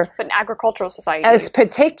where... But in agricultural societies. As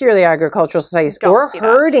particularly agricultural societies or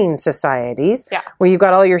herding societies where you've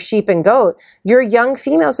got all your sheep and goat, your young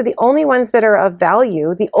females are the only ones that are of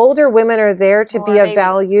value. The older women are there to be of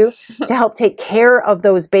value, to help take care of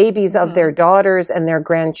those babies of their daughters and their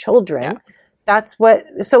grandchildren. Yeah. That's what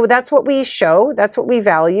we show. That's what we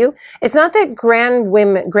value. It's not that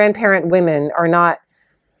grandparent women are not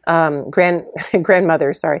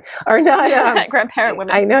grandmothers, sorry, are not grandparent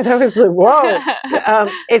women. I know that was whoa.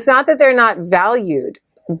 It's not that they're not valued,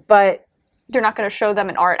 but you're not going to show them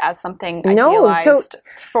in art as something idealized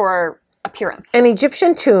for appearance. An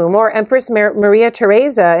Egyptian tomb or Empress Maria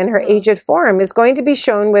Theresa in her aged form is going to be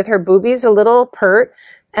shown with her boobies a little pert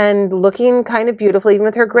and looking kind of beautiful, even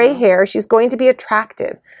with her gray hair. She's going to be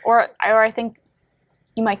attractive. Or I think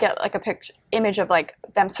you might get like a image of like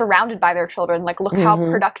them surrounded by their children. Like, look how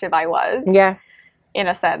productive I was. Yes. In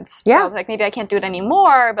a sense. Yeah. So like maybe I can't do it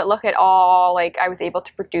anymore, but look at all like I was able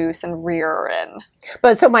to produce and rear and.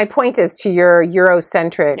 But so my point is to your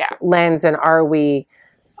Eurocentric lens, and are we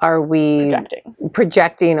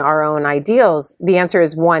projecting our own ideals? The answer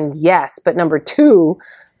is one, yes. But number two,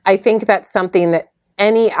 I think that's something that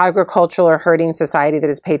any agricultural or herding society that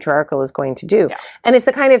is patriarchal is going to do. Yeah. And it's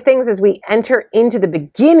the kind of things as we enter into the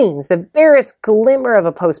beginnings, the barest glimmer of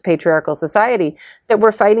a post-patriarchal society that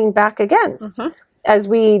we're fighting back against. As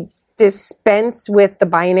we dispense with the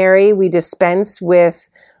binary, we dispense with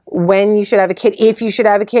when you should have a kid, if you should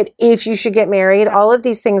have a kid, if you should get married. All of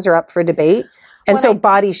these things are up for debate. And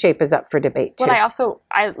body shape is up for debate too.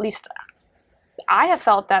 I have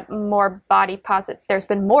felt that there's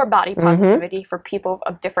been more body positivity for people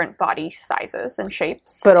of different body sizes and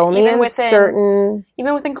shapes. But only even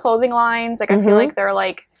within clothing lines. Like I feel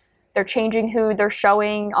like they're changing who they're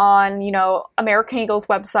showing on, American Eagle's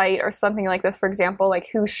website or something like this, for example, like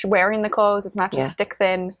who's wearing the clothes. It's not just stick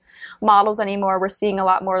thin models anymore. We're seeing a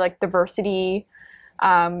lot more like diversity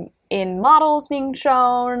in models being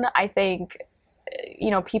shown. I think,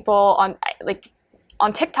 people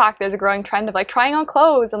on TikTok, there's a growing trend of like trying on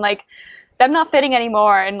clothes and like them not fitting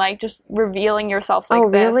anymore and like just revealing yourself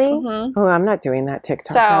like this. Really? Oh, I'm not doing that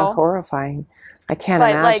TikTok. How horrifying. I can't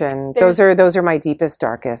imagine. Like, those are my deepest,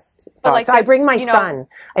 darkest thoughts. I bring my son.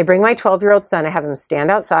 I bring my 12-year-old son. I have him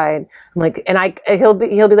stand outside. I'm like, and he'll be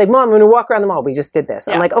like, Mom, I'm going to walk around the mall. We just did this.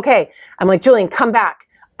 Yeah. I'm like, okay. I'm like, Julian, come back.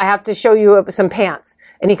 I have to show you some pants.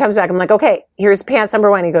 And he comes back. I'm like, okay, here's pants number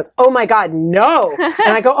 1. He goes, oh my God, no.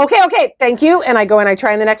 And I go, okay, thank you. And I go and I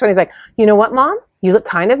try on the next one. He's like, you know what, Mom? You look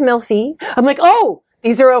kind of milfy. I'm like, oh,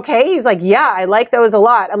 these are okay? He's like, yeah, I like those a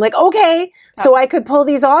lot. I'm like, okay, so I could pull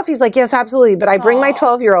these off? He's like, yes, absolutely. But I bring my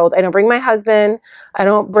 12-year-old. I don't bring my husband. I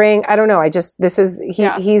don't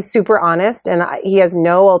know. He's super honest, and he has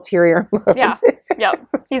no ulterior motive. Yeah. Yep.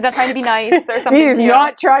 He's not trying to be nice or something. He's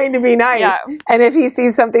not trying to be nice. Yeah. And if he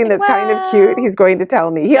sees something that's kind of cute, he's going to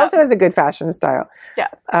tell me. He also has a good fashion style. Yeah.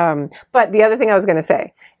 But the other thing I was going to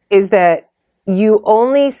say is that you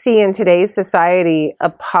only see in today's society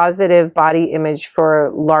a positive body image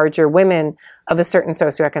for larger women of a certain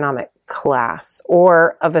socioeconomic class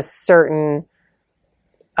or of a certain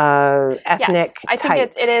ethnic I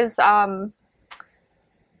type. think it is.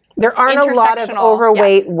 There aren't a lot of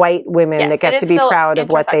overweight white women that get to be proud of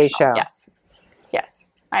what they show. Yes,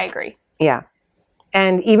 I agree. Yeah.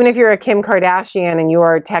 And even if you're a Kim Kardashian and you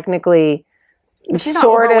are technically she's not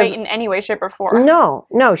overweight in any way, shape, or form.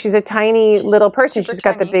 No, she's a tiny little person. She's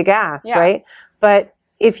got the big ass, right? But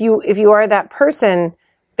if you are that person,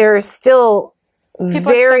 there are still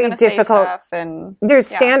very difficult. There's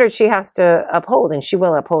standards she has to uphold, and she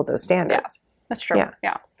will uphold those standards. Yeah, that's true.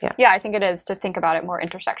 Yeah. I think it is to think about it more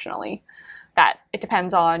intersectionally. That it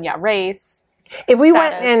depends on race. If we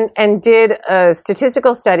went and did a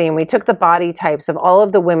statistical study and we took the body types of all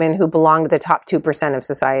of the women who belong to the top 2% of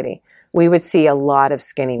society, we would see a lot of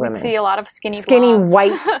skinny women. We'd see a lot of skinny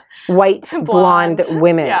white blonde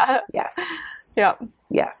women. Yeah. Yes. Yep.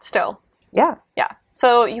 Yes. Still. Yeah. Yeah.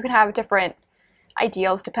 So you can have different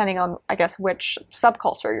ideals depending on, I guess, which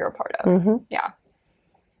subculture you're a part of. Mm-hmm. Yeah.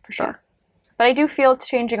 For sure. Yeah. But I do feel it's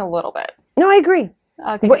changing a little bit. No, I agree.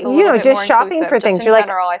 I think it's just shopping for things. You're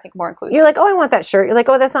general, I think more inclusive. You're like, oh, I want that shirt. You're like,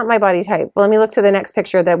 oh, that's not my body type. Well, let me look to the next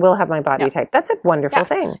picture that will have my body type. That's a wonderful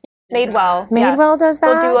thing. Madewell. Madewell does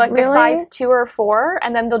that? They'll do a size 2 or 4,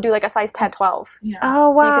 and then they'll do a size 10, 12. Yeah. Oh,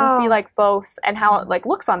 wow. So you can see both and how it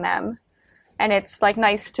looks on them. And it's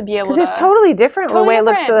nice to be able to... Because it's totally different the way it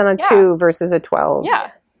looks on a 2 versus a 12.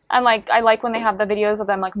 Yeah. And I like when they have the videos of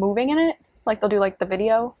them moving in it. They'll do the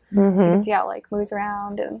video. Mm-hmm. So you can see how it moves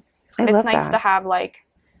around. And it's nice to have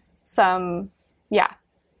some,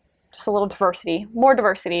 just a little diversity, more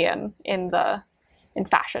diversity in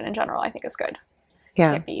fashion in general, I think is good.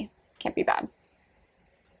 Yeah. Can't be bad.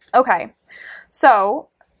 Okay. So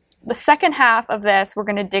the second half of this, we're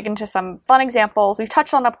going to dig into some fun examples. We've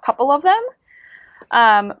touched on a couple of them.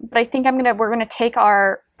 But I think we're going to take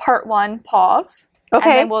our part 1 pause. Okay.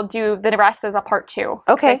 And then we'll do the rest as a part 2.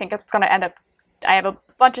 Okay. I think it's going to end up, I have a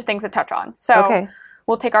bunch of things to touch on. So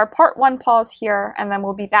we'll take our part 1 pause here, and then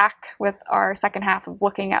we'll be back with our second half of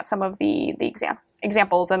looking at some of the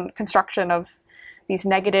examples and construction of these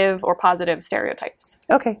negative or positive stereotypes.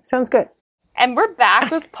 Okay, sounds good. And we're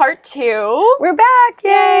back with part 2. We're back!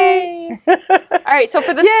 Yay! All right, so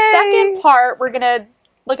for the second part, we're going to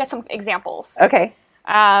look at some examples. Okay.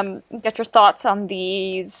 Get your thoughts on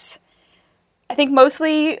these. I think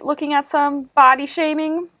mostly looking at some body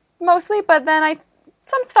shaming, but then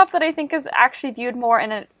some stuff that I think is actually viewed more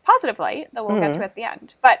in a positive light that we'll get to at the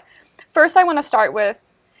end. But first I want to start with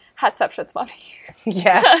Hatshepsut's mummy.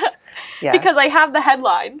 Yes. Because I have the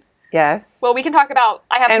headline. Yes. Well, we can talk about,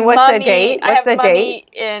 I have and what's mummy, the date? I have mummy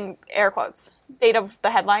in air quotes. Date of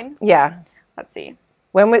the headline? Yeah. Let's see.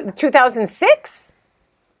 When was 2006?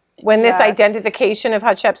 When this identification of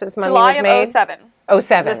Hatshepsut's mummy was made? July of 2007.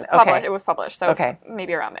 2007, okay. It was published, so it's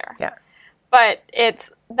maybe around there. Yeah. But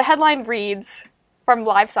the headline reads from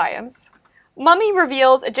Live Science, Mummy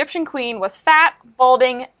reveals Egyptian queen was fat,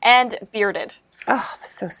 balding, and bearded. Oh,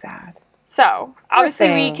 that's so sad. So,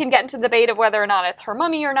 obviously we can get into the debate of whether or not it's her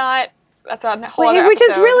mummy or not. That's a whole other episode. Which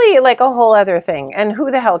is really a whole other thing. And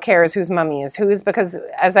who the hell cares whose mummy is whose? Because,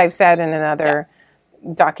 as I've said in another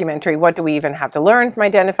documentary, what do we even have to learn from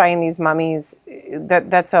identifying these mummies?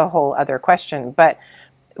 That's a whole other question. But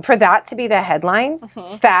for that to be the headline,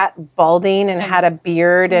 fat, balding, and had a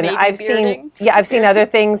beard, and I've seen other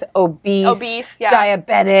things, obese,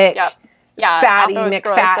 diabetic, fatty,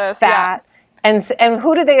 McFat. And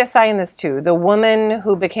who do they assign this to? The woman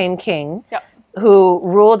who became king, who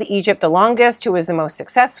ruled Egypt the longest, who was the most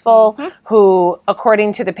successful, who,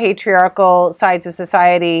 according to the patriarchal sides of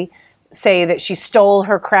society, say that she stole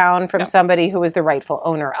her crown from somebody who was the rightful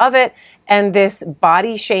owner of it. And this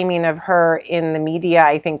body shaming of her in the media,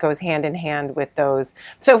 I think, goes hand in hand with those.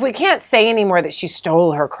 So if we can't say anymore that she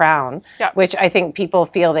stole her crown, which I think people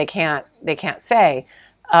feel they can't say,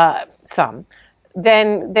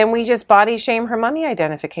 then we just body shame her mummy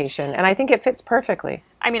identification. And I think it fits perfectly.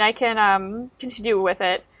 I mean, I can continue with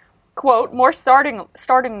it. Quote, more startlingly.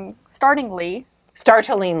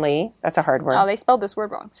 That's a hard word. Oh, they spelled this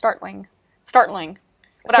word wrong. Startling.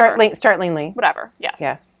 Whatever. Startlingly. Whatever.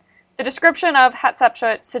 Yes. The description of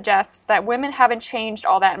Hatshepsut suggests that women haven't changed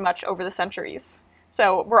all that much over the centuries.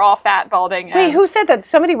 So we're all fat, balding. Wait, who said that?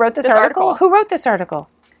 Somebody wrote this article? Who wrote this article?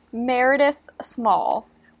 Meredith Small.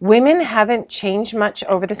 Women haven't changed much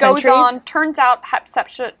over the centuries? Goes on, turns out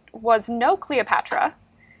Hatshepsut was no Cleopatra.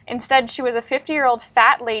 Instead, she was a 50-year-old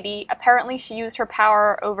fat lady. Apparently, she used her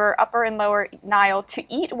power over Upper and Lower Nile to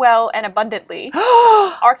eat well and abundantly.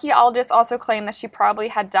 Archaeologists also claim that she probably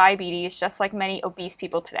had diabetes, just like many obese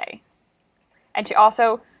people today. And she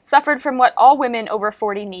also suffered from what all women over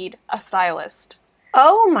 40 need, a stylist.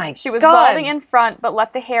 Oh my God. She was balding in front, but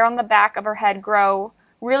let the hair on the back of her head grow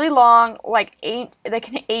really long, like an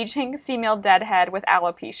aging female deadhead with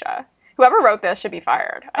alopecia. Whoever wrote this should be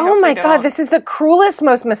fired. Oh my God, this is the cruelest,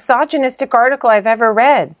 most misogynistic article I've ever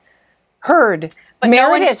heard. But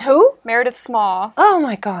Meredith who? Meredith Small. Oh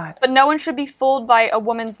my God. But no one should be fooled by a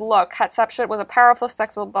woman's look. Hatshepsut was a powerful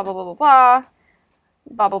sexual blah, blah, blah, blah, blah.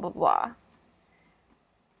 Blah, blah, blah, blah.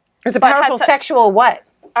 It's a powerful sexual what?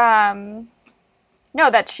 No,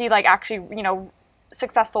 that she, like, actually, you know,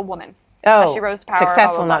 successful woman. Oh, she rose to power, successful,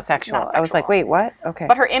 blah, blah, blah. not sexual. I was like, wait, what? Okay.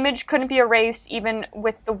 But her image couldn't be erased even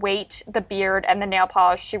with the weight, the beard, and the nail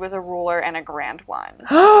polish. She was a ruler and a grand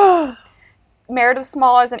one. Meredith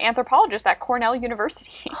Small is an anthropologist at Cornell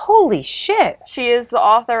University. Holy shit. She is the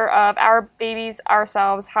author of Our Babies,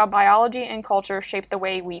 Ourselves, How Biology and Culture Shape the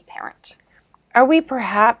Way We Parent. Are we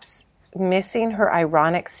perhaps missing her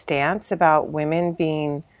ironic stance about women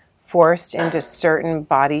being forced into certain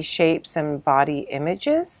body shapes and body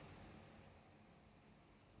images?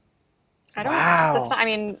 I don't wow. That's not, I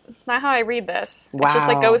mean, it's not how I read this. Wow. It's just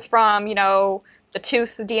like goes from, you know, the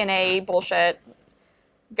tooth DNA bullshit,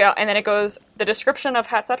 and then it goes, the description of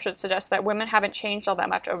Hatshepsut suggests that women haven't changed all that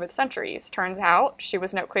much over the centuries. Turns out she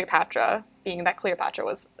was no Cleopatra, being that Cleopatra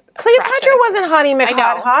was Cleopatra wasn't Hottie McHot.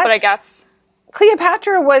 I know, hot. but I guess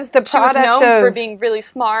Cleopatra was the product She was known for being really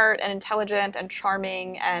smart and intelligent and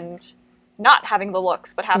charming and not having the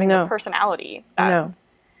looks, but having the personality.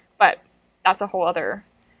 But that's a whole other...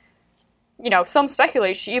 You know, some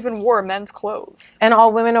speculate she even wore men's clothes. And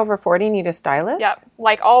all women over 40 need a stylist? Yeah,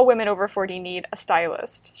 like all women over 40 need a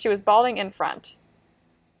stylist. She was balding in front.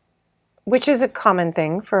 Which is a common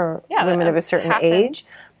thing for women of a certain age.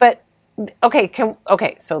 But,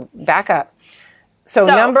 so back up. So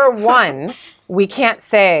number one, we can't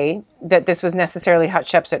say that this was necessarily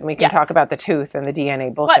Hatshepsut, and we can talk about the tooth and the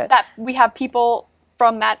DNA bullshit. But that we have people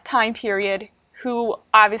from that time period who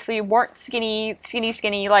obviously weren't skinny,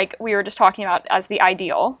 like we were just talking about as the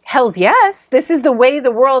ideal. Hells yes. This is the way the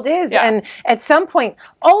world is. Yeah. And at some point,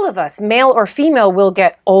 all of us, male or female, will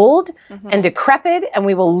get old and decrepit, and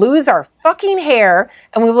we will lose our fucking hair,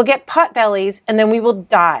 and we will get pot bellies, and then we will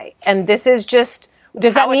die. And this is just...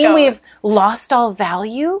 Does that mean we've lost all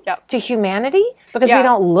value to humanity because we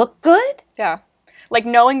don't look good? Yeah. Like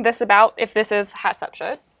knowing this about, if this is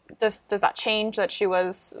Hatshepsut, does that change that she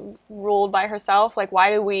was ruled by herself? Like,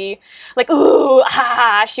 why do we, like, ooh,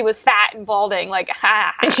 she was fat and balding, like,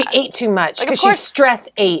 And she ate too much because she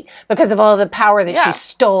stress ate because of all the power that she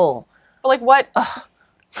stole. But, like, what?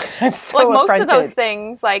 I'm so like, most affronted. of those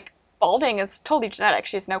things, like, balding is totally genetic.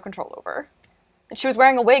 She has no control over. And she was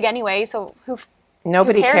wearing a wig anyway, so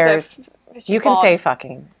Nobody cares. If you can say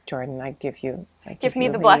fucking, Jordan. I give you. Give me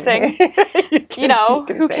the blessing. you know,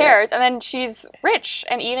 who cares? That. And then she's rich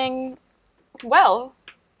and eating well.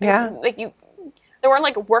 Yeah. There weren't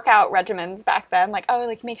like workout regimens back then. Like, oh,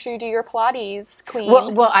 like make sure you do your Pilates, queen.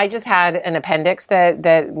 Well, I just had an appendix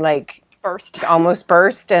that like almost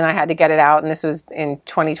burst, and I had to get it out. And this was in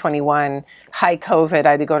 2021, high COVID.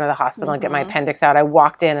 I had to go to the hospital and get my appendix out. I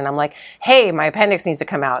walked in and I'm like, hey, my appendix needs to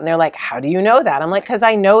come out. And they're like, how do you know that? I'm like, because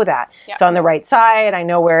I know that. Yeah. It's on the right side. I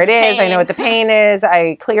know where it is. I know what the pain is.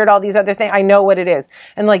 I cleared all these other things. I know what it is.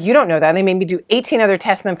 And like, you don't know that. And they made me do 18 other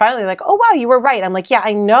tests. And then finally like, oh, wow, you were right. I'm like, yeah,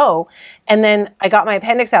 I know. And then I got my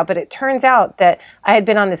appendix out. But it turns out that I had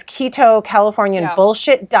been on this keto Californian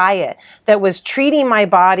bullshit diet that was treating my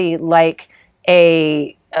body like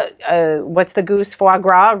what's the goose, foie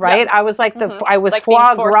gras, right? Yep. I was like I was like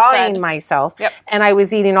foie gras-ing myself, and I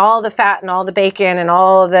was eating all the fat and all the bacon and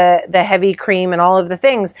all the heavy cream and all of the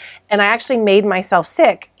things, and I actually made myself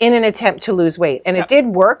sick in an attempt to lose weight. And it did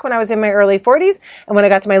work when I was in my early 40s, and when I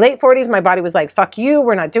got to my late 40s, my body was like, fuck you,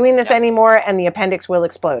 we're not doing this anymore, and the appendix will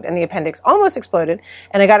explode. And the appendix almost exploded,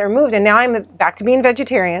 and I got it removed, and now I'm back to being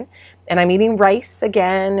vegetarian, and I'm eating rice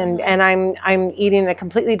again, and I'm eating in a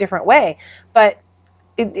completely different way. But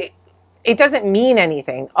it doesn't mean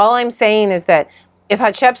anything. All I'm saying is that if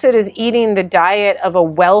Hatshepsut is eating the diet of a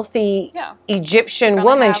wealthy Egyptian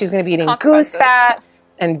woman, she's going to be eating goose fat,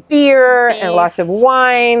 and beer and lots of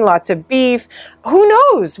wine, lots of beef. Who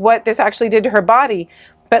knows what this actually did to her body?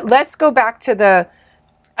 But let's go back to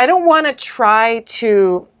I don't want to try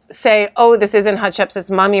to say, oh, this isn't Hatshepsut's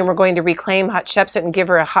mummy and we're going to reclaim Hatshepsut and give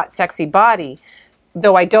her a hot, sexy body,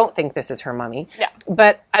 though I don't think this is her mummy. Yeah.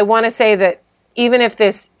 But I want to say that even if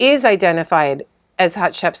this is identified as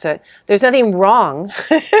Hatshepsut, there's nothing wrong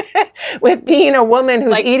with being a woman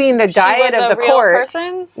who's eating the diet of the court.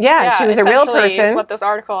 Person? Yeah, she was a real person. Is what this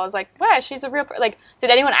article is like. Wow, she's a real person. Like, did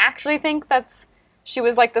anyone actually think she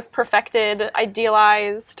was like this perfected,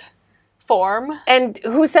 idealized form? And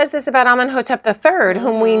who says this about Amenhotep III,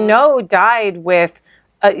 whom we know died with,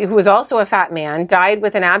 who was also a fat man, died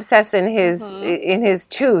with an abscess in his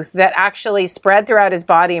tooth that actually spread throughout his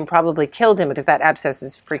body and probably killed him because that abscess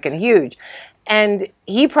is freaking huge. And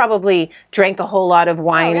he probably drank a whole lot of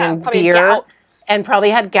wine and beer and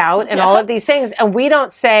probably had gout and all of these things. And we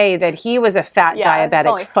don't say that he was a fat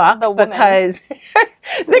diabetic fuck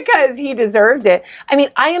because he deserved it. I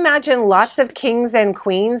mean, I imagine lots of kings and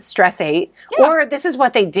queens stress ate, or this is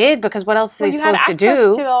what they did because what else are they supposed to do? You had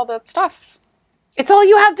access to all that stuff. It's all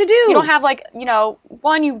you have to do. You don't have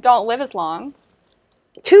one, you don't live as long.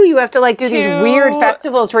 2, you have to do these weird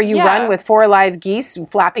festivals where you run with 4 live geese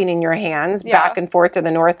flapping in your hands back and forth to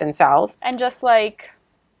the north and south. And just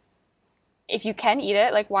if you can eat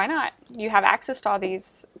it, why not? You have access to all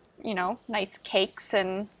these, nice cakes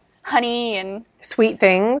and honey and sweet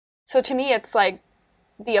things. So to me, it's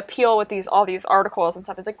the appeal with all these articles and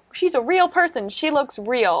stuff. It's she's a real person. She looks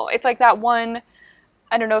real. It's like that one,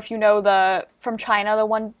 I don't know if you know from China, the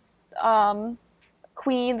one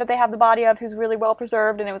queen that they have the body of who's really well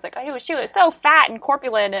preserved, and it was she was so fat and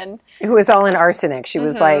corpulent, and who was all in arsenic. She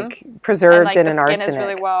was preserved in an arsenic. The skin is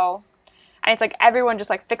really well, and it's everyone just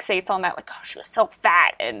fixates on that, oh, she was so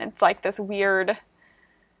fat, and it's this weird.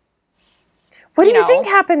 What do you think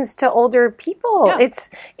happens to older people? Yeah.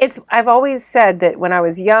 It's. I've always said that when I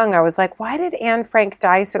was young, I was like, why did Anne Frank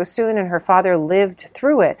die so soon and her father lived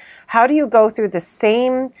through it? How do you go through the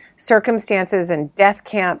same circumstances and death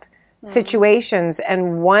camp situations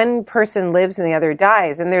and one person lives and the other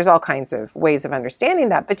dies? And there's all kinds of ways of understanding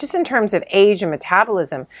that. But just in terms of age and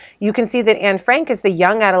metabolism, you can see that Anne Frank is the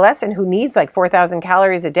young adolescent who needs 4,000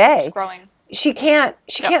 calories a day. She's growing. She can't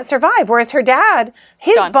survive. Whereas her dad,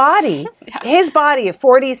 his body at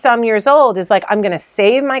 40 some years old is I'm going to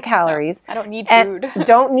save my calories. I don't need food.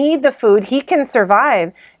 Don't need the food. He can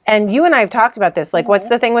survive. And you and I have talked about this. What's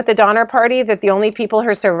the thing with the Donner Party? That the only people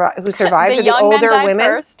who survived are the older women.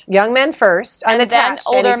 First. Young men first. Unattached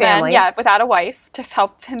to any family. Men, without a wife to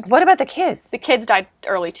help him. What about the kids? The kids died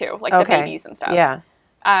early too, the babies and stuff. Yeah.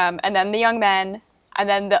 And then the young men, and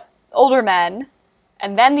then the older men,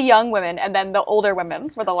 and then the young women, and then the older women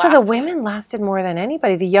were the last. So the women lasted more than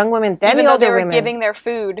anybody. The young women, then the older women. Even though they were giving their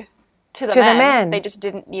food to the men, they just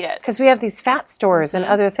didn't need it. Because we have these fat stores and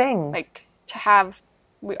other things.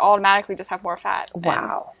 We automatically just have more fat.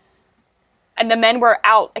 Wow. And the men were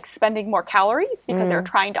out expending more calories because they were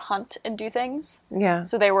trying to hunt and do things. Yeah.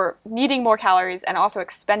 So they were needing more calories and also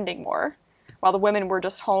expending more, while the women were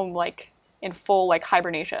just home in full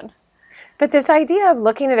hibernation. But this idea of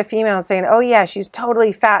looking at a female and saying, oh yeah, she's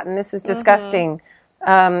totally fat and this is disgusting,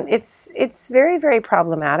 it's very, very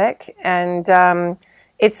problematic. And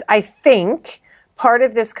it's, I think, part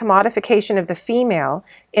of this commodification of the female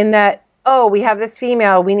in that, oh, we have this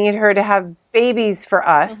female, we need her to have babies for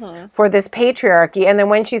us, for this patriarchy. And then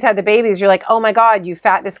when she's had the babies, you're like, oh my God, you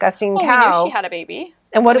fat, disgusting cow. We knew she had a baby.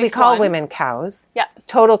 And what do we call women? Cows. Yeah.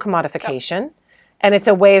 Total commodification. Yep. And it's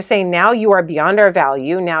a way of saying, now you are beyond our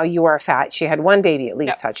value. Now you are fat. She had one baby at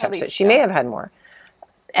least, Hatshepsut. She may have had more.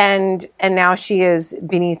 And now she is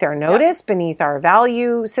beneath our notice, beneath our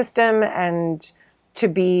value system, and to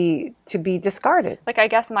be discarded. I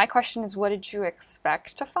guess my question is, what did you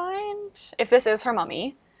expect to find if this is her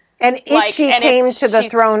mummy? And if she came to the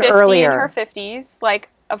throne earlier, in her 50s,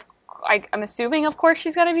 I'm assuming, of course,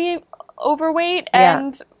 she's going to be overweight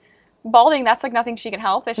and balding. That's nothing she can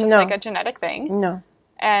help. It's just a genetic thing. No.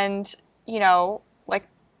 And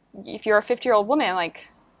if you're a 50-year-old woman,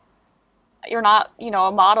 you're not,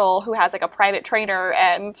 a model who has a private trainer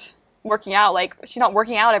and working out. She's not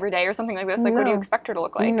working out every day or something like this. What do you expect her to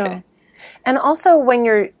look like? No. And also, when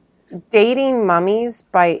you're dating mummies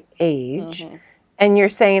by age, and you're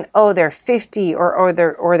saying, oh, they're 50 or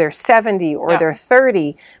they're 70 or they're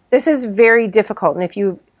 30, this is very difficult. And if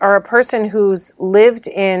you are a person who's lived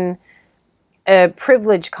in a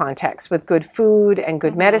privileged context with good food and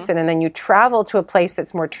good medicine, and then you travel to a place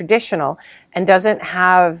that's more traditional and doesn't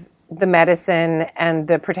have the medicine and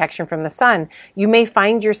the protection from the sun, you may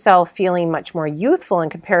find yourself feeling much more youthful in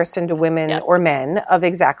comparison to women or men of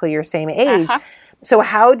exactly your same age. So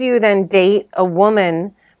how do you then date a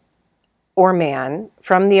woman or man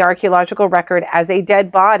from the archaeological record as a dead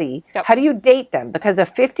body? How do you date them? Because a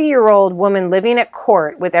 50-year-old woman living at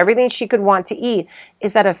court with everything she could want to eat,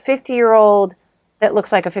 is that a 50-year-old that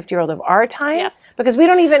looks like a 50-year-old of our time? Yes. Because they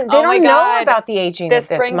don't know about the aging of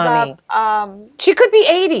this mummy. She could be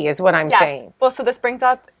 80 is what I'm saying. Well, so this brings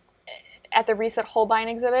up at the recent Holbein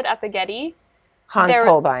exhibit at the Getty. Hans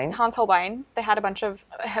Holbein. They had a bunch of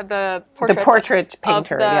the portrait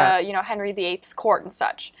painter of the Henry VIII's court and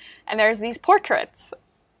such. And there's these portraits.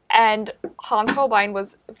 And Hans Holbein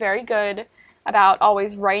was very good about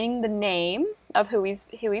always writing the name of who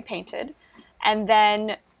he painted and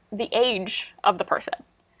then the age of the person.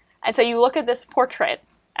 And so you look at this portrait,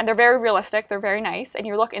 and they're very realistic, they're very nice, and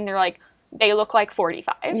you look and they're like, they look like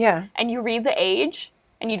 45. Yeah. And you read the age,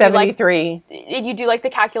 and you 73. You do like the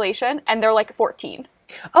calculation, and they're like 14.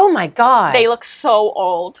 Oh my God. They look so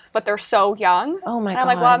old, but they're so young. Oh my God. And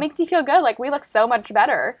I'm like, wow, it makes me feel good. Like, we look so much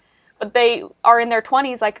better. But they are in their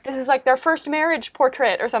 20s, like, this is like their first marriage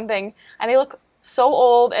portrait or something. And they look so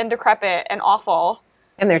old and decrepit and awful.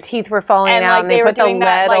 And their teeth were falling out, and they put the lead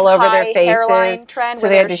all over their faces, so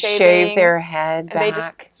they had to shave their head back. And they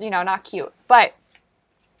just, not cute. But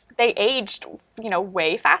they aged,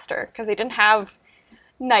 way faster because they didn't have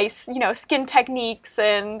nice, skin techniques,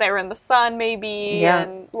 and they were in the sun maybe,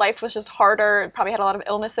 and life was just harder. It probably had a lot of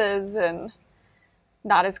illnesses and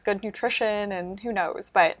not as good nutrition, and who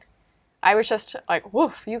knows. But I was just like,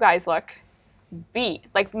 woof, you guys look beat,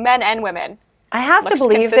 like men and women. I have to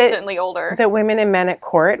believe that women and men at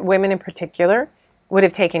court, women in particular, would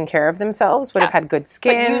have taken care of themselves, would have had good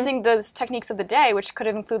skin. But using those techniques of the day, which could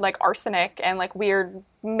have included like arsenic and like weird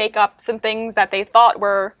makeups and things that they thought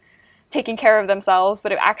were taking care of themselves,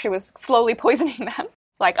 but it actually was slowly poisoning them.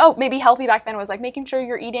 Like, oh, maybe healthy back then was like making sure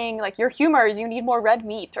you're eating, like your humors, you need more red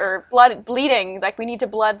meat, or bleeding, like we need to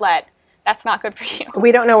bloodlet. That's not good for you.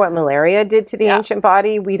 We don't know what malaria did to the ancient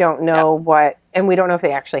body. We don't know and we don't know if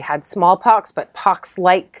they actually had smallpox, but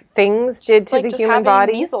pox-like things did to the human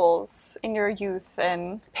body. Measles in your youth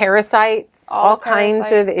and parasites, all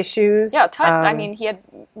kinds of issues. Yeah, I mean, he had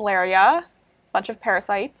malaria, a bunch of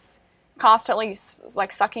parasites, constantly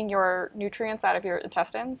like sucking your nutrients out of your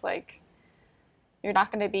intestines. Like, you're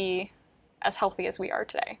not going to be as healthy as we are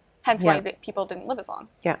today. Hence why people didn't live as long.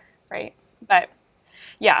 Yeah. Right. But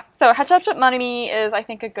yeah, so Hatshepsut mummy is, I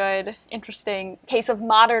think, a good, interesting case of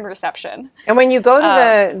modern reception. And when you go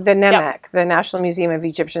to the NEMEC, the National Museum of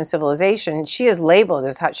Egyptian Civilization, she is labeled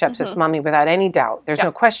as Hatshepsut's mummy without any doubt. There's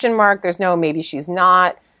no question mark. There's no maybe she's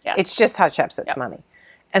not. Yes. It's just Hatshepsut's mummy.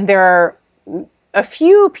 And there are a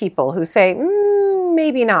few people who say,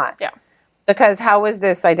 maybe not. Yeah. Because how was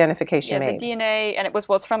this identification made? The DNA, and it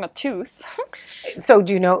was from a tooth. So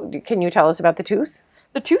can you tell us about the tooth?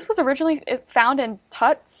 The tooth was originally found in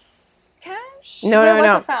Tut's cache? No. Where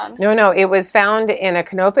was it found? No. It was found in a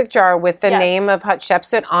canopic jar with the name of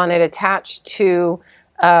Hatshepsut on it attached to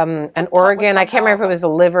an organ. I can't remember if it was a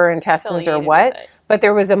liver, intestines, or what. But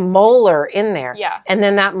there was a molar in there. Yeah. And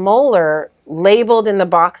then that molar labeled in the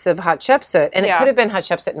box of Hatshepsut, and it could have been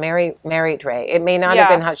Hatshepsut Merit-Re. It may not have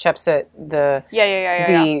been Hatshepsut the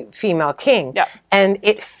female king. Yeah. And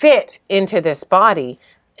it fit into this body.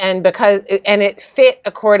 And it fit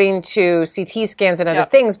according to CT scans and other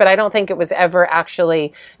things, but I don't think it was ever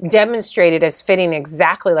actually demonstrated as fitting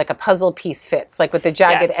exactly like a puzzle piece fits, like with the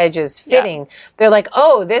jagged edges fitting. Yeah. They're like,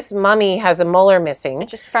 oh, this mummy has a molar missing. It's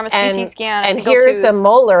just from a CT scan. And here's a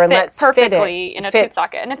molar, and let's perfectly in a tooth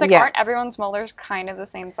socket. And it's like, aren't everyone's molars kind of the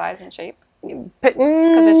same size and shape? But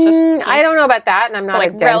it's just I don't know about that, and I'm not a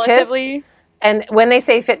dentist. Relatively. And when they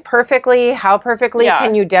say fit perfectly, how perfectly?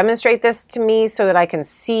 Can you demonstrate this to me so that I can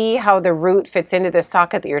see how the root fits into the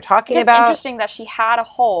socket that you're talking about? It's interesting that she had a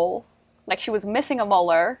hole, like she was missing a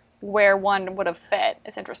molar where one would have fit.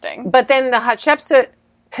 It's interesting. But then the Hatshepsut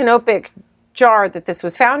canopic jar that this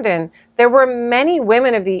was found in, there were many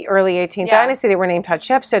women of the early 18th dynasty that were named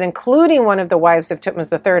Hatshepsut, including one of the wives of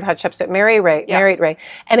Thutmose III, Hatshepsut Merit-Re.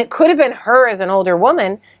 And it could have been her as an older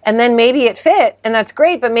woman, and then maybe it fit, and that's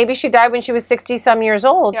great, but maybe she died when she was 60-some years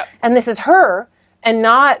old, and this is her, and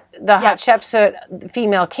not the Hatshepsut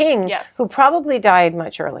female king, who probably died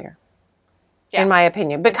much earlier. In my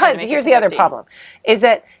opinion. Because here's the other problem, is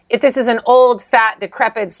that if this is an old, fat,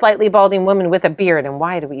 decrepit, slightly balding woman with a beard, and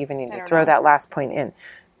why do we even need to throw that last point in?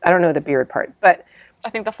 I don't know the beard part, but I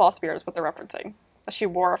think the false beard is what they're referencing. She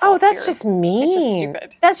wore a false beard. That's just mean. It's just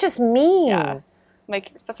stupid. That's just mean. Yeah.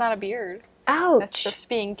 Like, that's not a beard. Ouch. That's just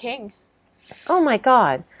being king. Oh my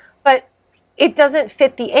God. But it doesn't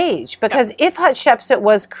fit the age, because if Hatshepsut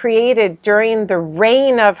was created during the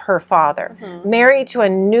reign of her father, married to a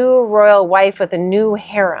new royal wife with a new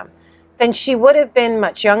harem, then she would have been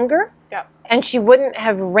much younger, and she wouldn't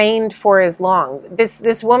have reigned for as long.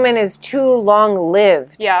 This woman is too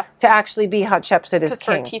long-lived to actually be Hatshepsut as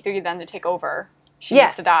king. For T3 then to take over. She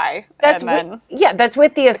needs to die. That's that's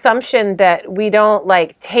with the assumption that we don't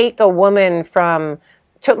like take a woman from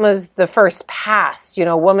Thutmose the first past, you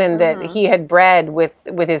know, woman that he had bred with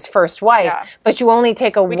his first wife, but you only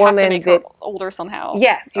take a woman have to make her older somehow.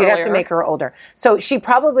 Yes, you'd have to make her older. So she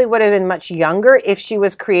probably would have been much younger if she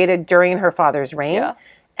was created during her father's reign. Yeah.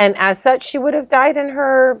 And as such, she would have died in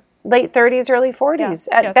her late 30s, early 40s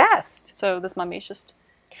at best. So this mummy is just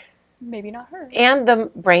maybe not her. And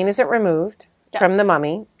the brain isn't removed from the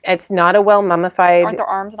mummy. It's not a well mummified. Aren't their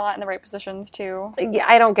arms not in the right positions too? Yeah,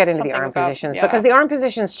 I don't get into the arm positions because the arm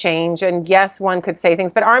positions change, and yes, one could say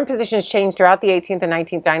things, but arm positions change throughout the 18th and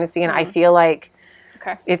 19th dynasty, and I feel like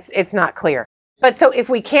it's not clear. But so if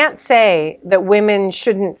we can't say that women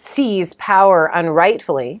shouldn't seize power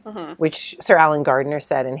unrightfully, which Sir Alan Gardner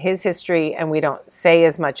said in his history, and we don't say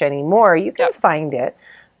as much anymore, you can find it,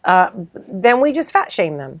 then we just fat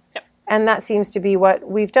shame them. And that seems to be what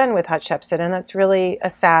we've done with Hatshepsut, and that's really a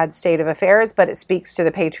sad state of affairs, but it speaks to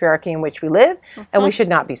the patriarchy in which we live, and we should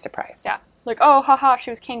not be surprised. Yeah. Like, oh, haha, she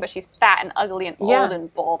was king, but she's fat and ugly and old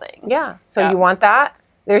and balding. Yeah. So you want that?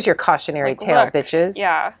 There's your cautionary tale, bitches.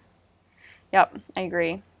 Yeah. Yep, I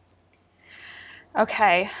agree.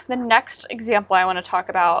 Okay, the next example I want to talk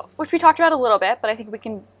about, which we talked about a little bit, but I think we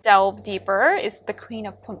can delve deeper, is the Queen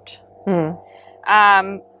of Punt.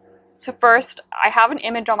 So first, I have an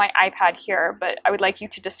image on my iPad here, but I would like you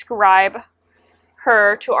to describe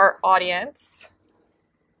her to our audience.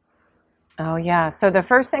 Oh, yeah. So the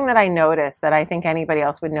first thing that I noticed that I think anybody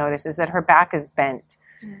else would notice is that her back is bent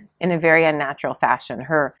in a very unnatural fashion.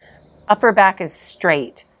 Her upper back is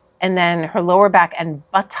straight, and then her lower back and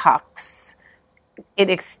buttocks, it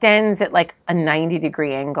extends at like a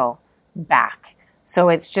 90-degree angle back. So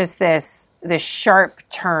it's just this sharp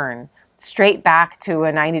turn. Straight back to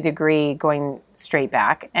a 90-degree going straight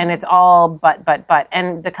back. And it's all butt.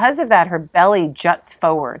 And because of that, her belly juts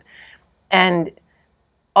forward. And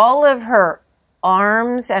all of her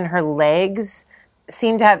arms and her legs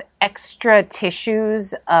seem to have extra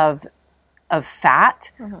tissues of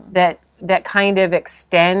fat that kind of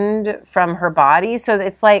extend from her body. So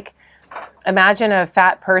it's like, imagine a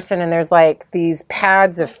fat person and there's like these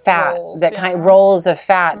pads of fat rolls of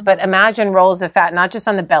fat, but imagine rolls of fat, not just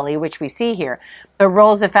on the belly, which we see here, but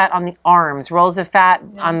rolls of fat on the arms, rolls of fat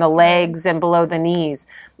on the legs and below the knees.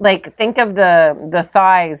 Like think of the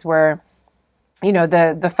thighs where, you know,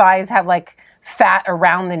 the thighs have like fat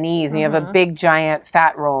around the knees and you have a big giant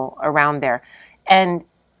fat roll around there. And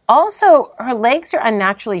also, her legs are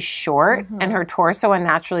unnaturally short and her torso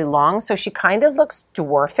unnaturally long, so she kind of looks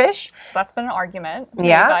dwarfish. So that's been an argument made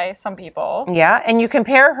by some people. Yeah, and you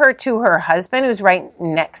compare her to her husband, who's right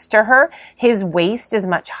next to her. His waist is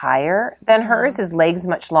much higher than hers, his legs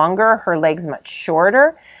much longer, her legs much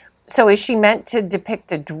shorter. So is she meant to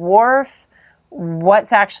depict a dwarf?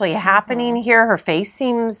 What's actually happening here? Her face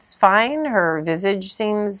seems fine, her visage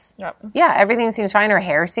seems, everything seems fine, her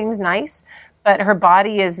hair seems nice. But her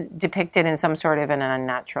body is depicted in some sort of an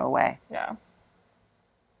unnatural way. Yeah.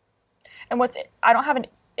 And I don't have an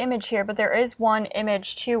image here, but there is one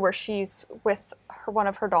image too where she's with one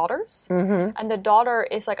of her daughters. And the daughter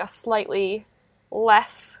is like a slightly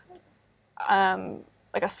less,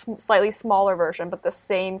 like a slightly smaller version, but the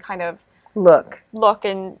same kind of look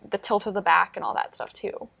and the tilt of the back and all that stuff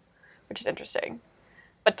too, which is interesting.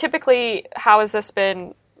 But typically, how has this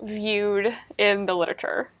been viewed in the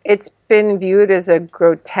literature? It's been viewed as a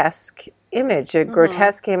grotesque image,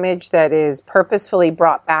 grotesque image that is purposefully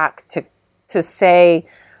brought back to say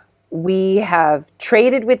we have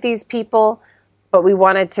traded with these people, but we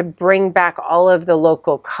wanted to bring back all of the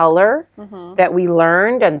local color that we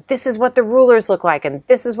learned, and this is what the rulers look like, and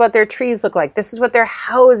this is what their trees look like, this is what their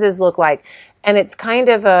houses look like, and it's kind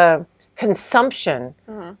of a consumption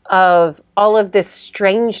of all of this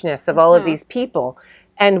strangeness of all of these people.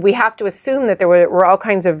 And we have to assume that there were all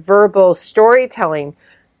kinds of verbal storytelling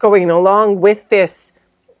going along with this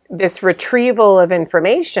retrieval of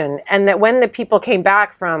information. And that when the people came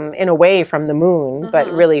back in a way from the moon, but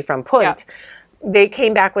really from Punt, they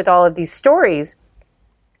came back with all of these stories.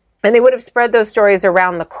 And they would have spread those stories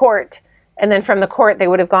around the court. And then from the court, they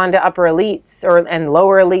would have gone to upper elites and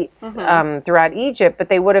lower elites throughout Egypt. But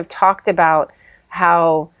they would have talked about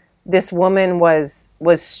how this woman was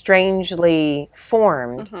strangely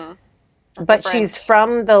formed But she's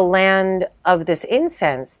from the land of this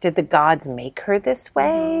incense. Did the gods make her this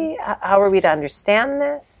way? How are we to understand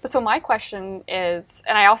this? So my question is,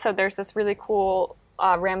 and I also, there's this really cool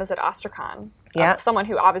Ramazet Astrakhan, someone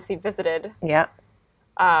who obviously visited Deir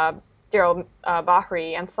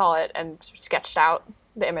Bahri and saw it and sketched out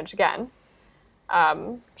the image again,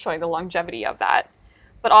 showing the longevity of that.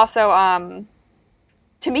 But also,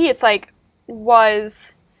 to me, it's like, do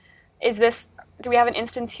we have an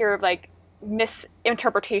instance here of like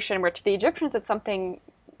misinterpretation where to the Egyptians it's something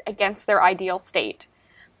against their ideal state?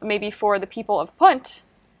 But maybe for the people of Punt,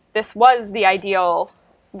 this was the ideal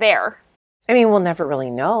there. I mean, we'll never really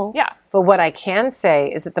know. Yeah. But what I can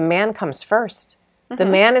say is that the man comes first. The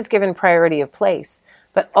man is given priority of place.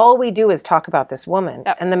 But all we do is talk about this woman,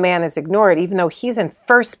 and the man is ignored, even though he's in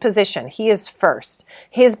first position. He is first.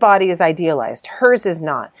 His body is idealized. Hers is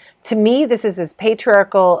not. To me, this is as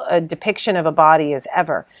patriarchal a depiction of a body as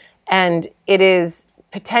ever. And it is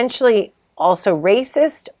potentially also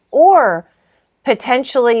racist, or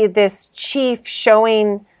potentially this chief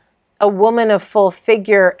showing a woman of full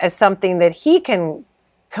figure as something that he can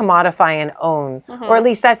commodify and own. Or at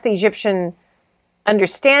least that's the Egyptian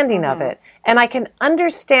understanding of it. And I can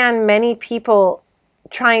understand many people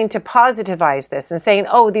trying to positivize this and saying,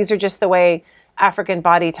 oh, these are just the way African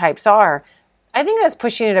body types are. I think that's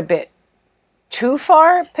pushing it a bit too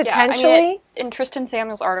far, potentially. Yeah, I mean, in Tristan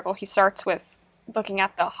Samuel's article, he starts with looking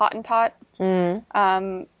at the Hottentot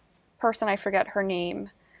person. I forget her name,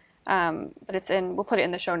 but it's we'll put it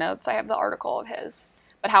in the show notes. I have the article of his.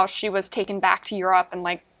 But how she was taken back to Europe and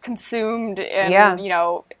like consumed and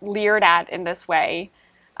leered at in this way,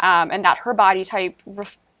 and that her body type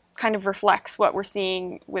kind of reflects what we're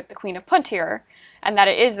seeing with the Queen of Punt here, and that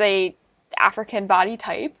it is a African body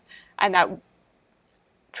type, and that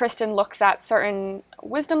Tristan looks at certain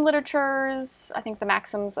wisdom literatures, I think the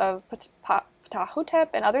maxims of Ptahhotep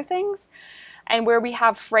and other things, and where we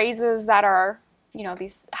have phrases that are,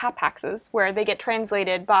 these hapaxes, where they get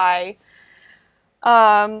translated by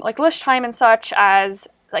like Lischheim and such as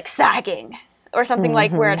like sagging or something,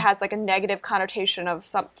 like where it has like a negative connotation of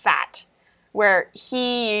some fat, where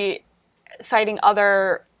he, citing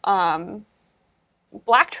other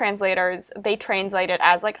black translators, they translate it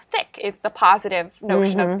as like thick. It's the positive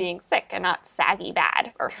notion of being thick and not saggy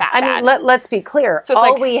bad or fat bad. I mean, let's be clear. So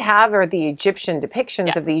all we have are the Egyptian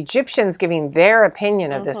depictions of the Egyptians giving their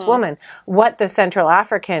opinion of this woman. What the Central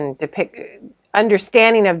African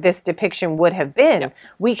understanding of this depiction would have been,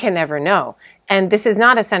 we can never know. And this is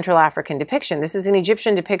not a Central African depiction. This is an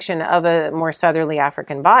Egyptian depiction of a more southerly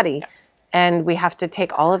African body. And we have to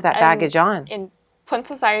take all of that baggage on. In Punt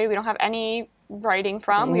society, we don't have any writing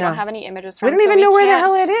from. We don't have any images from. We don't even know where the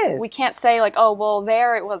hell it is. We can't say like, oh, well,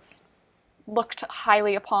 there it was looked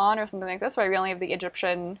highly upon or something like this. Right? We only have the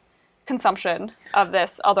Egyptian consumption of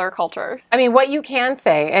this other culture. I mean, what you can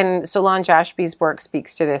say, and Solange Ashby's work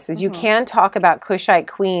speaks to this, is you can talk about Kushite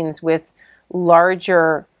queens with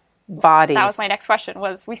larger bodies. That was my next question,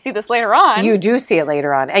 was we see this later on. You do see it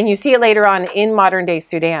later on. And you see it later on in modern-day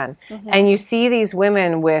Sudan. And you see these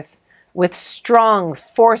women with strong,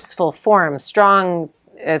 forceful forms, strong,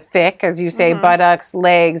 thick, as you say, buttocks,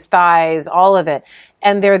 legs, thighs, all of it.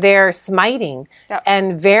 And they're there smiting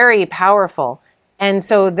and very powerful. And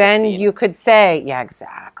so then you could say, yeah,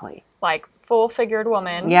 exactly. Like full-figured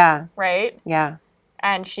woman. Yeah. Right? Yeah.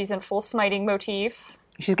 And she's in full smiting motif.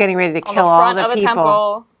 She's getting ready to kill all the people. On the front of a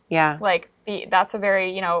temple. Yeah. Like, that's a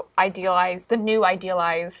very, idealized, the new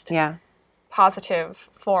idealized, positive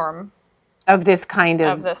form. Of this kind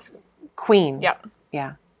of this queen. Yep.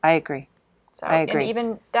 Yeah, I agree. So, I agree. And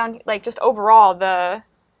even down, like, just overall, the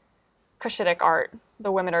Cushitic art,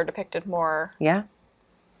 the women are depicted more... Yeah.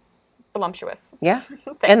 Voluptuous. Yeah.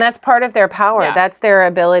 And that's part of their power. Yeah. That's their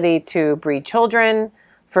ability to breed children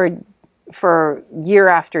for year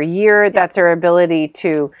after year. Yeah. That's their ability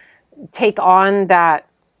to take on that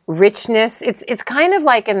richness. It's kind of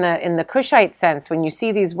like in the Kushite sense, when you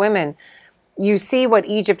see these women, you see what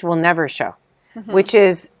Egypt will never show, which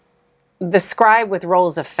is the scribe with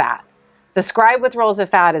rolls of fat. The scribe with rolls of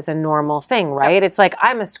fat is a normal thing, right? Yep. It's like,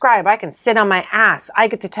 I'm a scribe. I can sit on my ass. I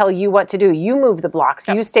get to tell you what to do. You move the blocks.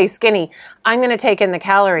 Yep. You stay skinny. I'm going to take in the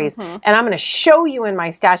calories. And I'm going to show you in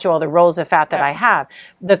my statue all the rolls of fat that I have.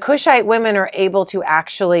 The Kushite women are able to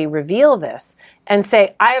actually reveal this and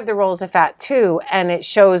say, I have the rolls of fat too. And it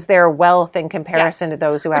shows their wealth in comparison to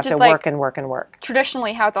those who have to work and work and work.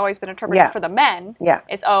 Traditionally, how it's always been interpreted for the men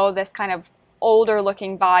is, this kind of older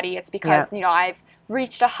looking body. It's because, I've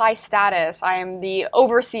reached a high status. I am the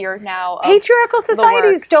overseer now of patriarchal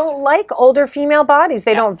societies don't like older female bodies.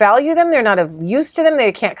 They don't value them. They're not used to them.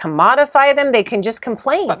 They can't commodify them. They can just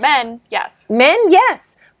complain. But men, yes. Men,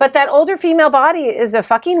 yes. But that older female body is a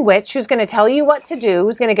fucking witch who's going to tell you what to do,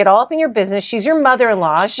 who's going to get all up in your business. She's your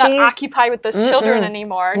mother-in-law. She's not occupied with those children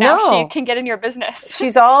anymore. Now she can get in your business.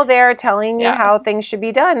 She's all there telling you how things should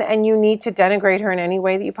be done, and you need to denigrate her in any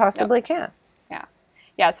way that you possibly can. Yeah.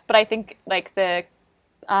 Yes, but I think like the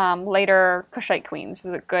later Kushite queens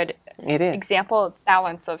is a good example of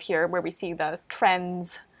balance of here, where we see the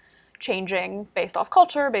trends changing based off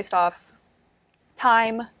culture, based off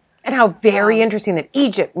time. And how very interesting that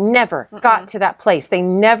Egypt never got to that place. They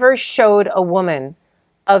never showed a woman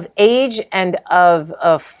of age and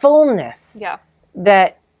of fullness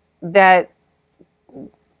that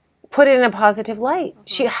put it in a positive light.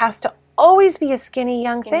 She has to always be a skinny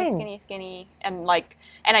young thing. Skinny.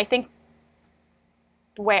 And I think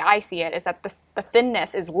the way I see it is that the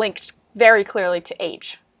thinness is linked very clearly to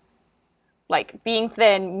age. Like, being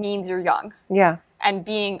thin means you're young. Yeah. And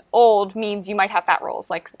being old means you might have fat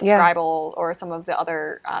rolls, like the scribal or some of the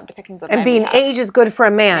other depictions of men. And being age is good for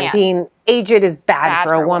a man. Being aged is bad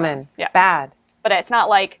for a woman. Yeah. Bad. But it's not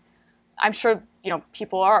like, I'm sure,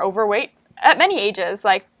 people are overweight at many ages.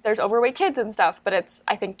 Like, there's overweight kids and stuff. But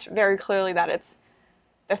I think very clearly that it's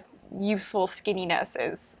the youthful skinniness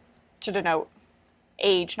is to denote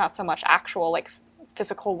age, not so much actual, like,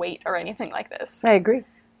 physical weight or anything like this. I agree.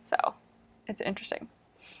 So, it's interesting.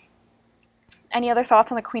 Any other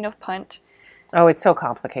thoughts on the Queen of Punt? Oh, it's so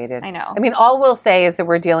complicated. I know. I mean, all we'll say is that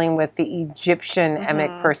we're dealing with the Egyptian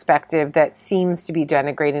emic perspective that seems to be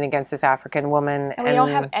denigrating against this African woman. And we don't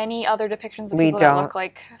have any other depictions of people that look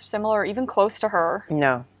like similar, even close to her.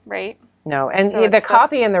 No. Right? No. And so the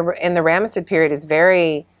copy in the Ramessid period is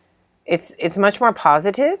it's much more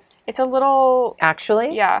positive. It's a little...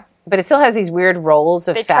 Actually. Yeah. But it still has these weird rolls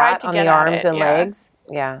of fat on the arms and legs.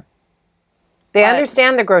 Yeah. They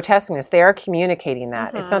understand the grotesqueness. They are communicating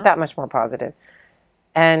that. It's not that much more positive.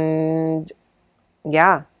 And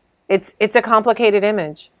it's a complicated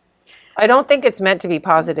image. I don't think it's meant to be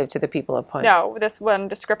positive to the people of Punt. No, this one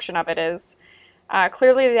description of it is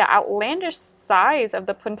clearly the outlandish size of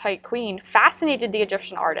the Puntite queen fascinated the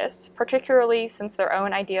Egyptian artists, particularly since their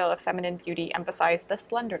own ideal of feminine beauty emphasized the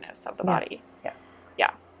slenderness of the body.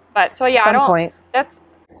 Yeah. But so that's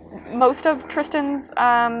most of Tristan's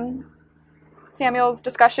Samuel's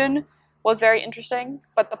discussion was very interesting,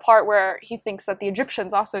 but the part where he thinks that the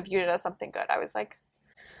Egyptians also viewed it as something good, I was like,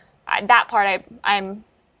 that part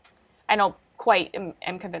I don't quite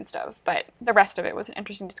am convinced of, but the rest of it was an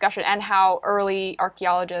interesting discussion, and how early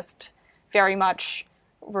archaeologists very much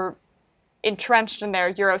were entrenched in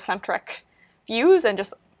their Eurocentric views and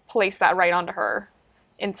just placed that right onto her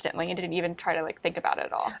instantly and didn't even try to think about it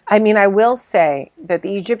at all. I mean, I will say that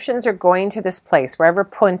the Egyptians are going to this place, wherever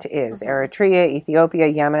Punt is, Eritrea, Ethiopia,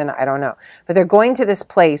 Yemen, I don't know. But they're going to this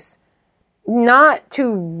place not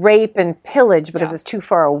to rape and pillage because it's too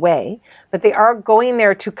far away, but they are going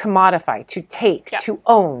there to commodify, to take, to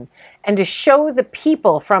own, and to show the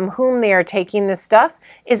people from whom they are taking this stuff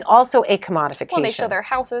is also a commodification. Well, they show their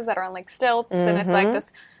houses that are on stilts, and it's like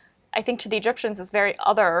this, I think to the Egyptians, is very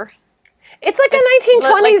other. It's like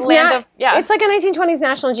it's like a 1920s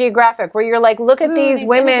National Geographic where you're like, look at these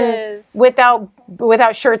women images.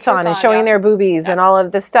 without shirts on and showing their boobies and all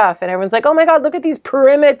of this stuff, and everyone's like, oh my God, look at these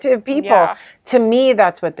primitive people. Yeah. To me,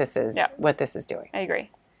 that's what this is. What this is doing. I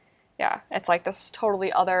agree. Yeah, it's like this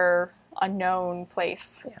totally other unknown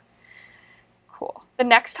place. Yeah. Cool. The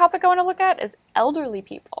next topic I want to look at is elderly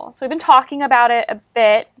people. So we've been talking about it a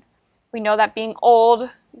bit. We know that being old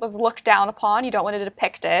was looked down upon. You don't want to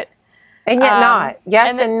depict it. And yet not.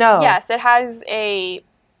 Yes and no. Yes, it has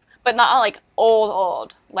but not like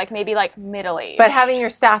old, like maybe like middle-aged. But having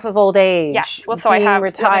your staff of old age. Yes, well, so I have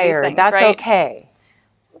retired. Things, that's right? okay.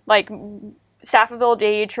 Like staff of old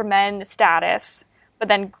age for men status, but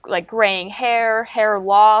then like graying hair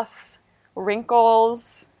loss,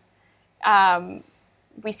 wrinkles.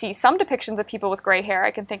 We see some depictions of people with gray hair.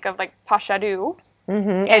 I can think of like Pashadu.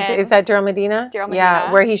 Is that Daryl Medina? Daryl Medina.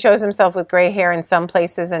 Yeah, where he shows himself with gray hair in some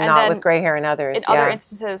places and not with gray hair in others. In other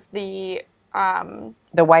instances, the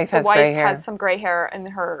wife has gray hair. Has some gray hair in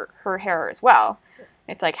her hair as well.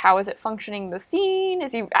 It's like, how is it functioning the scene?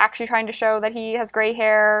 Is he actually trying to show that he has gray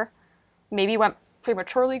hair? Maybe went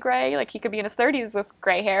prematurely gray, like he could be in his 30s with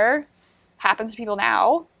gray hair. Happens to people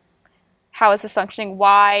now. How is this functioning?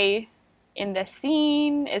 Why in this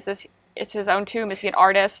scene? It's his own tomb? Is he an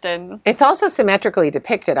artist? And it's also symmetrically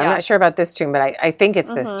depicted. I'm not sure about this tomb, but I think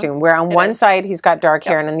it's this tomb, where on one side he's got dark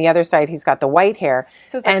hair and on the other side he's got the white hair.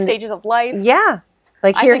 So it's like stages of life. Yeah.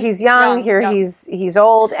 Like here he's young, here he's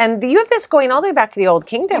old. And you have this going all the way back to the Old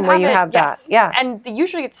Kingdom where you have that. Yeah. And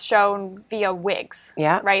usually it's shown via wigs.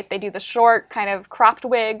 Yeah. Right? They do the short kind of cropped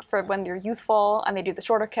wig for when they're youthful, and they do the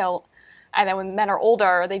shorter kilt. And then when men are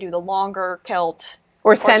older, they do the longer kilt.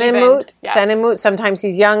 Or Senenmut. Yes. Senenmut, sometimes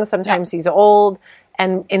he's young, sometimes he's old.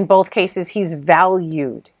 And in both cases, he's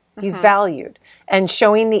valued. He's valued. And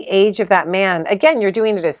showing the age of that man, again, you're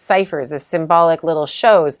doing it as ciphers, as symbolic little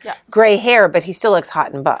shows. Yeah. Gray hair, but he still looks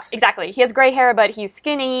hot and buff. Exactly. He has gray hair, but he's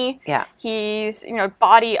skinny. Yeah. He's,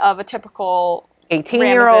 body of a typical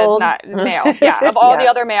 18-year-old male. Yeah. Of all the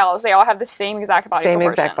other males, they all have the same exact body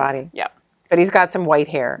proportions. Same exact body. Yeah. But he's got some white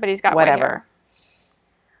hair. But he's got white hair.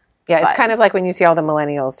 Yeah, it's kind of like when you see all the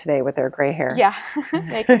millennials today with their gray hair. Yeah,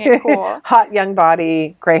 making it cool. Hot, young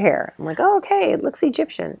body, gray hair. I'm like, oh, okay, it looks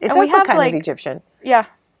Egyptian. It does look kind of Egyptian. Yeah.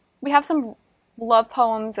 We have some love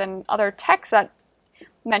poems and other texts that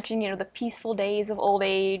mention, the peaceful days of old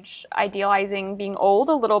age, idealizing being old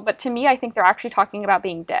a little. But to me, I think they're actually talking about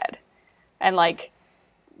being dead. And,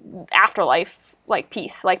 afterlife,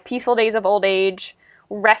 peace. Like, peaceful days of old age,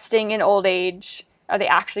 resting in old age. Are they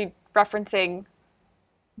actually referencing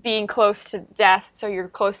being close to death, so you're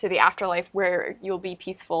close to the afterlife where you'll be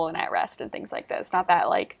peaceful and at rest and things like this? Not that,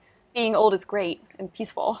 being old is great and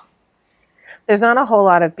peaceful. There's not a whole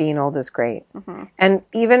lot of being old is great. And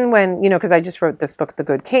even when, because I just wrote this book, The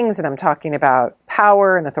Good Kings, and I'm talking about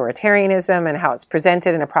power and authoritarianism and how it's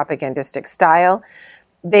presented in a propagandistic style,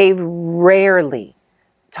 they rarely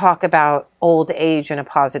talk about old age in a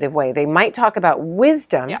positive way. They might talk about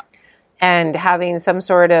wisdom and having some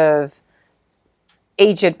sort of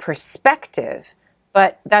aged perspective,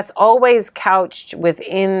 but that's always couched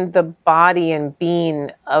within the body and being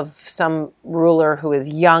of some ruler who is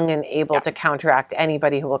young and able to counteract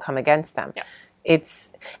anybody who will come against them.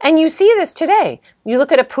 And you see this today. You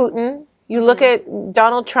look at a Putin, you look at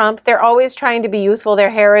Donald Trump, they're always trying to be youthful. Their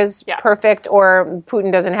hair is perfect, or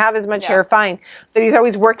Putin doesn't have as much hair, fine. But he's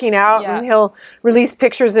always working out, and he'll release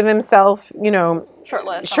pictures of himself,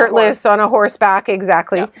 shirtless on a horseback,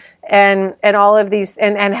 exactly. And all of these,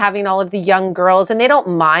 and having all of the young girls, and they don't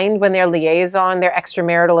mind when their liaison, their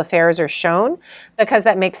extramarital affairs are shown, because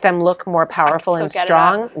that makes them look more powerful and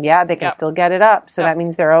strong. Yeah, they can still get it up. So that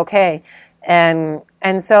means they're okay. And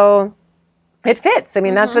so it fits. I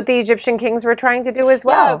mean, that's what the Egyptian kings were trying to do as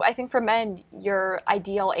well. Yeah, I think for men, your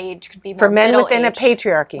ideal age could be more for men within age. A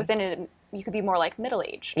patriarchy. You could be more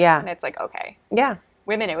middle-aged. Yeah. And it's okay. Yeah.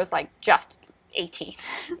 Women, it was just 18.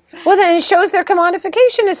 Well, then it shows their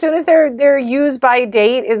commodification. As soon as their use by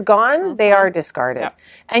date is gone, they are discarded. Yep.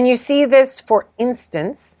 And you see this, for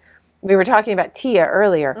instance, we were talking about Tia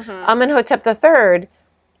earlier. Amenhotep III,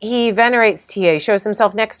 he venerates Tia, shows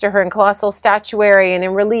himself next to her in colossal statuary and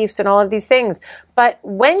in reliefs and all of these things. But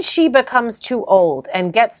when she becomes too old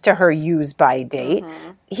and gets to her use by date,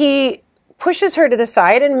 he pushes her to the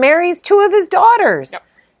side and marries two of his daughters. Yep.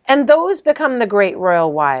 And those become the great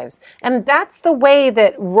royal wives. And that's the way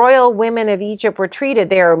that royal women of Egypt were treated.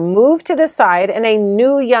 They are moved to the side and a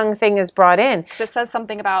new young thing is brought in. Because it says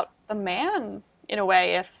something about the man, in a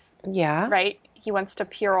way, right? He wants to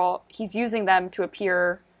appear, he's using them to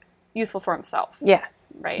appear youthful for himself. Yes.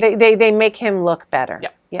 Right. They make him look better.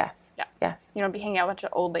 Yep. Yes. Yeah. Yes. Be hanging out with a bunch of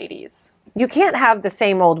old ladies. You can't have the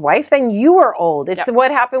same old wife. Then you are old. It's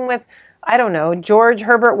what happened with, I don't know, George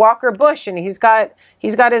Herbert Walker Bush, and he's got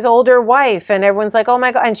his older wife, and everyone's like, oh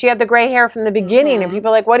my God, and she had the gray hair from the beginning, and people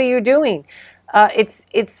are like, what are you doing?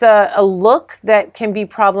 It's a look that can be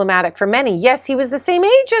problematic for many. Yes, he was the same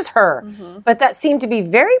age as her, but that seemed to be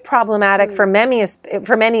very problematic for many,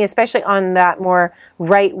 especially on that more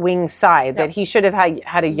right-wing side, that he should have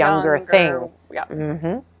had a younger thing.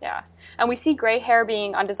 Yeah. Yeah. And we see gray hair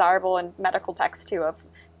being undesirable in medical texts, too, of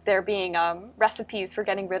there being recipes for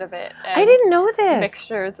getting rid of it. I didn't know this.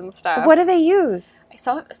 Mixtures and stuff. What do they use?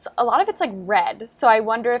 So a lot of it's red. So I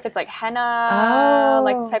wonder if it's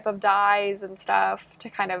henna, type of dyes and stuff to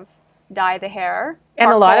kind of dye the hair. And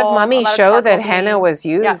a lot of mummies show that henna was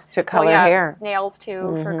used to color hair. Nails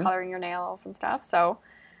too, for coloring your nails and stuff. So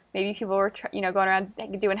maybe people were going around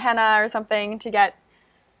doing henna or something to get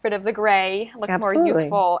rid of the gray, look more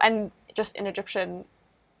youthful, and just an Egyptian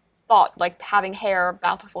thought, having hair,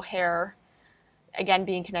 bountiful hair, again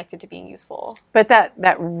being connected to being useful. But that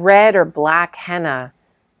red or black henna,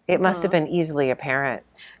 it must have been easily apparent.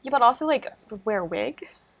 Yeah, but also wear a wig.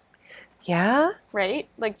 Yeah. Right?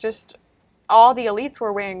 Just all the elites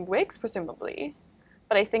were wearing wigs, presumably.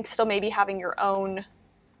 But I think still maybe having your own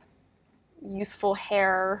useful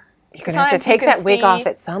hair. You're going to have to take that wig off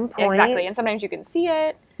at some point. Exactly. And sometimes you can see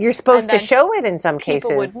it. You're supposed to show it in some cases.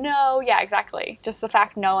 People would know. Yeah, exactly. Just the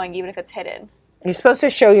fact knowing, even if it's hidden. You're supposed to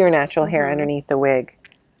show your natural hair underneath the wig.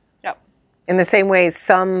 Yep. In the same way,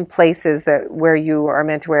 some places where you are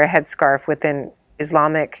meant to wear a headscarf within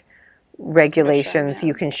Islamic regulations,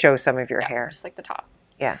 you can show some of your hair. Just like the top.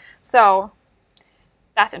 Yeah. So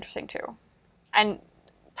that's interesting too. And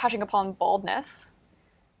touching upon baldness.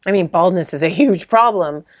 I mean, baldness is a huge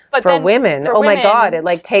problem for women. Oh my God, it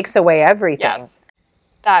like takes away everything. Yes.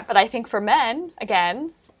 But I think for men,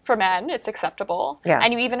 it's acceptable. Yeah.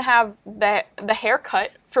 And you even have the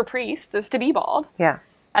haircut for priests is to be bald. Yeah.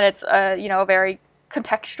 And it's a very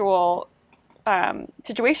contextual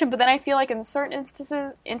situation. But then I feel like in certain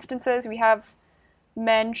instances we have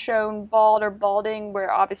men shown bald or balding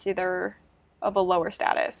where obviously they're of a lower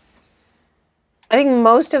status. I think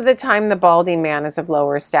most of the time the balding man is of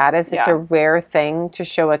lower status. It's a rare thing to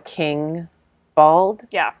show a king bald.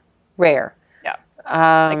 Yeah. Rare. Yeah.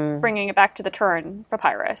 Like bringing it back to the Turin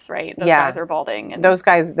papyrus, right? Those guys are balding. And those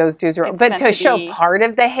dudes are. But to show part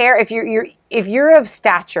of the hair, if you're of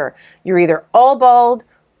stature, you're either all bald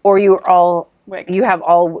or you're all wigged. You have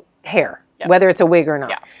all hair, whether it's a wig or not.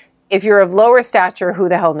 Yeah. If you're of lower stature, who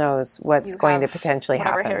the hell knows what's going to potentially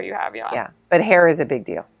happen? Whatever hair you have, Yeah. But hair is a big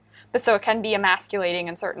deal. But so it can be emasculating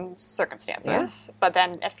in certain circumstances. Yeah. But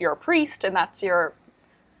then if you're a priest and that's your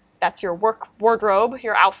work wardrobe,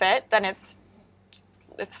 your outfit, then it's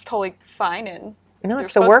totally fine and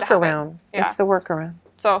it's the workaround. Yeah. It's the workaround.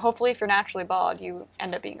 So hopefully if you're naturally bald, you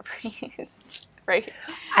end up being a priest, right?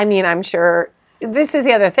 I mean, I'm sure this is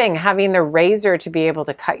the other thing. Having the razor to be able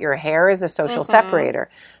to cut your hair is a social separator.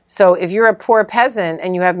 So if you're a poor peasant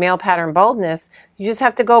and you have male pattern baldness, you just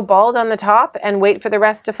have to go bald on the top and wait for the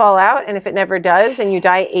rest to fall out. And if it never does and you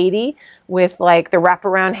die 80 with like the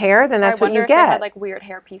wraparound hair, then that's what you get. I wonder if they had like weird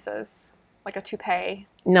hair pieces, like a toupee.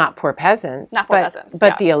 Not poor peasants. Not poor peasants.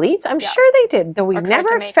 But the elites, I'm sure they did. Though we've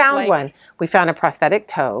never found one. We found a prosthetic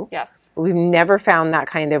toe. Yes. We've never found that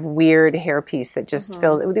kind of weird hair piece that just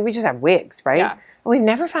fills. We just have wigs, right? Yeah. We've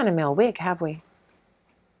never found a male wig, have we?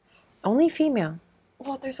 Only female.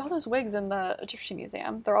 Well, there's all those wigs in the Egyptian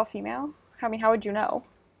Museum. They're all female. I mean, how would you know?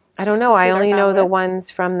 I don't know. I only know the ones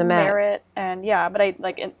from the Met. Merit and but I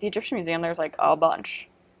like in the Egyptian Museum. There's like a bunch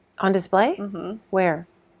on display. Where?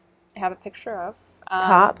 I have a picture of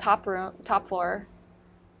top floor,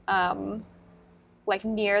 like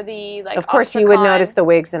near the like. Of course, you would notice the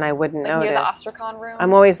wigs, and I wouldn't notice. Near the Ostrakhan room.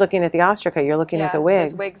 I'm always looking at the ostraka. You're looking at the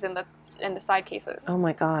wigs. There's wigs in the side cases. Oh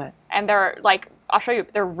my God! And they're like, I'll show you.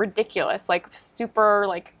 They're ridiculous, like super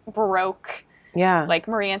like Baroque. Yeah. Like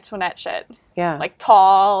Marie Antoinette shit. Yeah. Like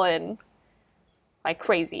tall and like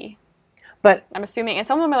crazy. But I'm assuming, and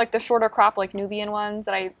some of them are like the shorter crop, like Nubian ones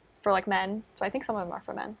for like men. So I think some of them are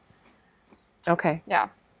for men. Okay. Yeah.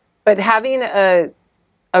 But having a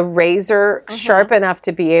razor sharp enough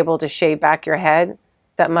to be able to shave back your head,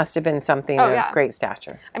 that must have been something of great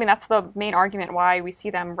stature. I mean, that's the main argument why we see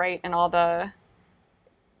them right in all the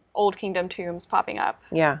Old Kingdom tombs popping up.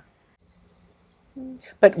 Yeah.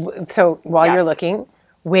 But so while you're looking,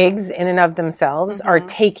 wigs in and of themselves are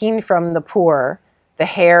taking from the poor the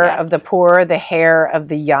hair of the poor, the hair of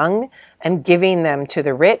the young, and giving them to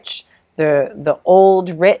the rich, the old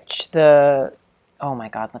rich, oh my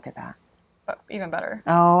God, look at that. But even better.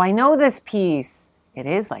 Oh, I know this piece. It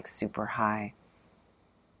is like super high.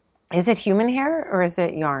 Is it human hair or is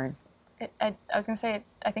it yarn? I was going to say,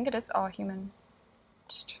 I think it is all human.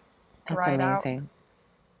 Just That's amazing.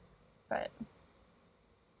 But,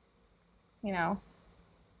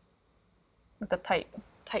 with the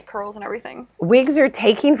tight curls and everything. Wigs are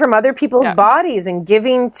taking from other people's bodies and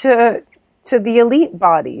giving to the elite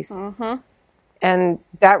bodies. And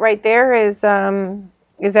that right there is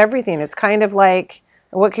everything. It's kind of like,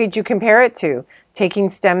 what could you compare it to? Taking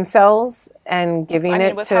stem cells and giving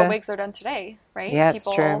it with to... how wigs are done today, right? Yeah,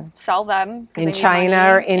 People it's true. Sell them. In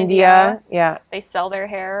China or India. Yeah. They sell their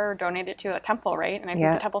hair or donate it to a temple, right? And I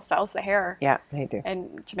think the temple sells the hair. Yeah, they do.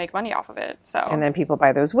 And to make money off of it, so... And then people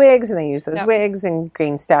buy those wigs and they use those wigs and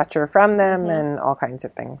gain stature from them and all kinds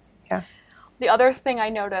of things. Yeah. The other thing I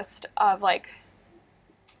noticed of, like,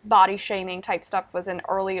 body shaming type stuff was in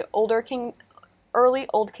early Old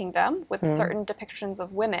Kingdom with certain depictions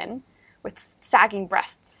of women with sagging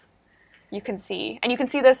breasts. You can see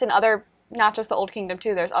this in other, not just the Old Kingdom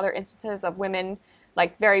too, there's other instances of women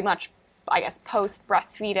like very much, I guess, post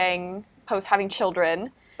breastfeeding, post having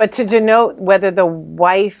children. But to denote whether the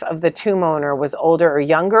wife of the tomb owner was older or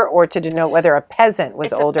younger, or to denote whether a peasant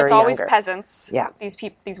was older or younger. It's always peasants,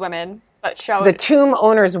 these women. But so the tomb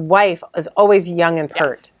owner's wife is always young and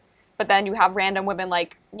pert. Yes. But then you have random women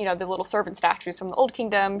like, the little servant statues from the Old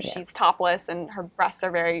Kingdom. Yeah. She's topless and her breasts are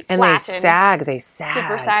very flat. And they sag.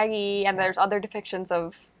 Super saggy. And there's other depictions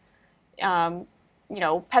of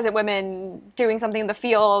peasant women doing something in the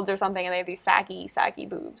fields or something, and they have these saggy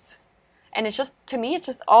boobs. And it's just, to me, it's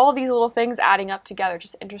just all of these little things adding up together,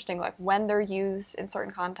 just interesting, like when they're used in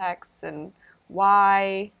certain contexts and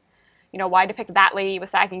why depict that lady with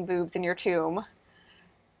sagging boobs in your tomb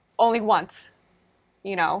only once,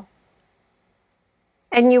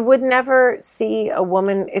 And you would never see a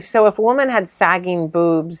woman, if a woman had sagging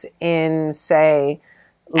boobs in, say,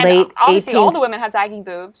 late 18th... Obviously, all the women had sagging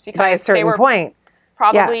boobs because by a certain point.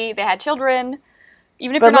 Probably, they had children,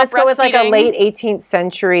 even if but you're not breastfeeding. But let's go with like a late 18th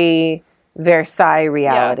century Versailles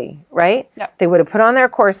reality, right? Yep. They would have put on their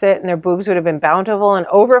corset and their boobs would have been bountiful and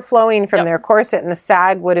overflowing from their corset, and the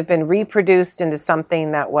sag would have been reproduced into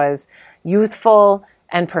something that was youthful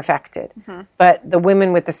and perfected. Mm-hmm. But the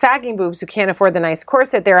women with the sagging boobs who can't afford the nice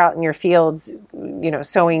corset, they're out in your fields,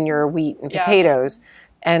 sowing your wheat and potatoes,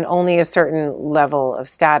 and only a certain level of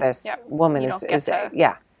status woman is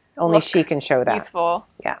only she can show that. Useful.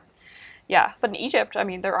 Yeah. Yeah, but in Egypt, I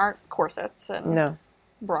mean, there aren't corsets and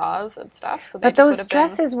bras and stuff. So but those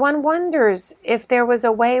dresses, one wonders if there was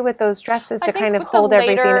a way with those dresses to kind of hold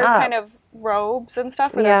everything up. Kind of robes and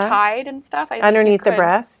stuff where they're tied and stuff. Underneath the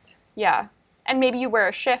breast. Yeah, and maybe you wear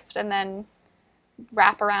a shift and then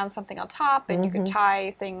wrap around something on top, and you can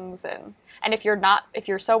tie things. And if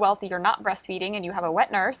you're so wealthy, you're not breastfeeding, and you have a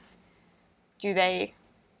wet nurse. Do they?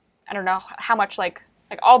 I don't know how much like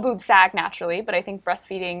all boobs sag naturally, but I think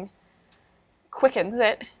breastfeeding quickens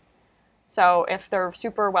it. So if they're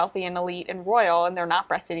super wealthy and elite and royal and they're not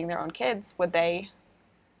breastfeeding their own kids, would they,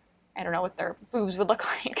 I don't know what their boobs would look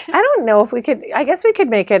like. I don't know if we could, I guess we could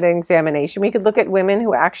make an examination. We could look at women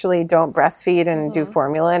who actually don't breastfeed and do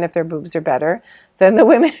formula, and if their boobs are better than the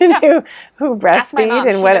women who breastfeed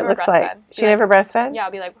and what it looks like. She never breastfed? Yeah,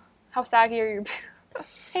 I'll be like, how saggy are your boobs?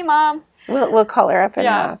 Hey, Mom. We'll call her up and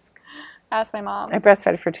ask. Ask my mom. I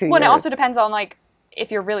breastfed for 2 years. Well, it also depends on, like,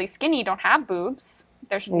 if you're really skinny, you don't have boobs,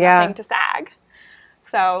 there's nothing to sag.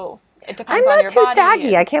 So it depends on your body. I'm not too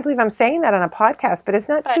saggy. I can't believe I'm saying that on a podcast, but it's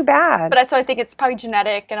not too bad. But so I think it's probably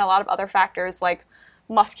genetic and a lot of other factors like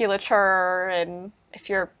musculature, and if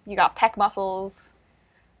you got pec muscles,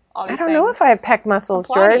 all these I don't know if I have pec muscles,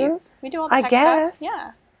 Jordan. We do all the pec guess. stuff.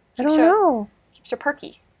 Yeah. I don't know. Keeps you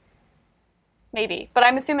perky. Maybe. But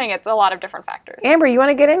I'm assuming it's a lot of different factors. Amber, you want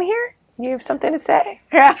to get in here? You have something to say?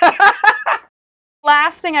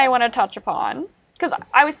 Last thing I want to touch upon, because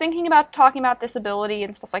I was thinking about talking about disability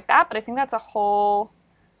and stuff like that, but I think that's a whole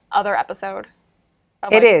other episode.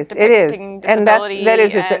 It is. And that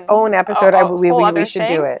is its own episode. We should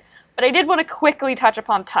do it. But I did want to quickly touch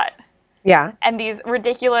upon Tut. Yeah. And these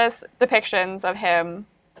ridiculous depictions of him,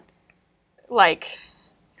 like,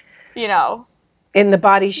 in the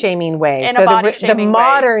body-shaming way. The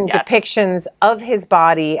modern depictions of his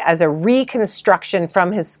body as a reconstruction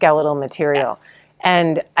from his skeletal material. Yes.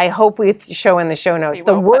 And I hope we show in the show notes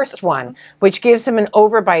the worst one, which gives him an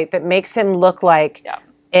overbite that makes him look like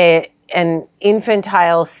an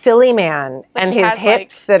infantile, silly man, and his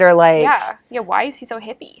hips that are like... Yeah, why is he so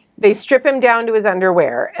hippie? They strip him down to his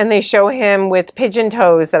underwear, and they show him with pigeon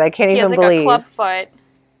toes that I can't even believe. He has like a club foot,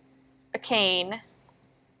 a cane.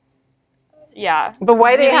 Yeah. But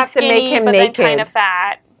why do they have to make him naked? Then kind of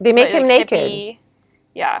fat. They make him naked. Hippie.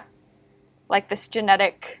 Yeah. Like this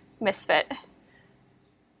genetic misfit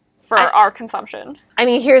for our consumption. I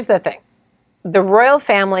mean, here's the thing. The royal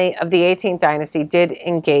family of the 18th dynasty did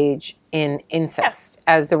engage in incest,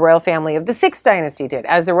 as the royal family of the 6th dynasty did,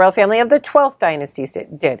 as the royal family of the 12th dynasty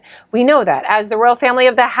did. We know that, as the royal family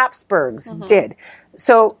of the Habsburgs did.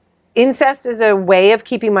 So incest is a way of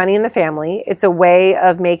keeping money in the family. It's a way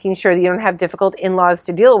of making sure that you don't have difficult in-laws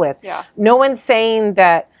to deal with. Yeah. No one's saying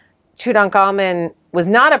that Tutankhamun was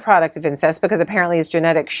not a product of incest, because apparently his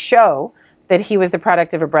genetics show that he was the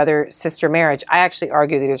product of a brother-sister marriage. I actually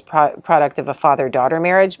argue that he was product of a father-daughter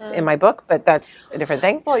marriage in my book, but that's a different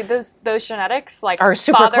thing. Well, those genetics, like are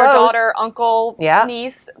super father, close. Daughter, uncle,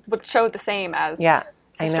 niece, would show the same as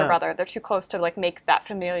sister, brother. They're too close to like make that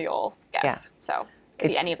familial guess. Yeah. So it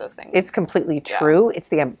could be any of those things. It's completely true. It's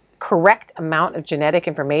the correct amount of genetic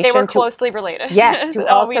information. They were closely related. Yes, to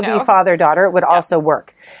also be father-daughter would also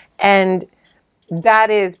work. And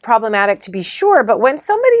that is problematic to be sure, but when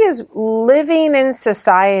somebody is living in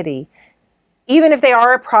society, even if they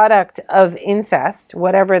are a product of incest,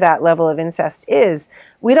 whatever that level of incest is,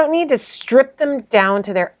 we don't need to strip them down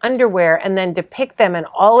to their underwear and then depict them in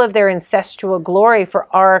all of their incestual glory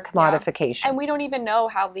for our commodification. And we don't even know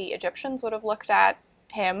how the Egyptians would have looked at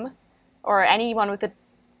him or anyone with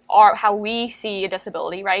or how we see a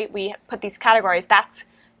disability, right? We put these categories, that's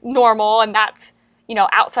normal and that's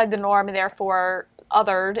outside the norm and therefore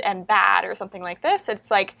othered and bad or something like this. It's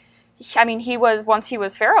like, I mean, once he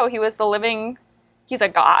was Pharaoh, he's a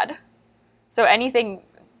god. So anything,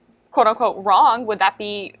 quote unquote, wrong, would that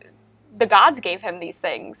be the gods gave him these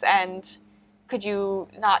things? And could you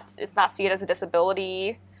not see it as a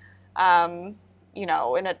disability? I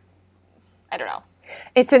don't know.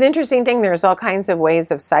 It's an interesting thing. There's all kinds of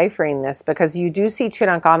ways of ciphering this, because you do see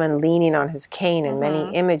Tutankhamun leaning on his cane in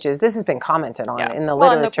many images. This has been commented on in the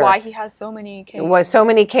literature. And why he has so many canes. Was so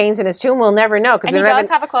many canes in his tomb, we'll never know. And he does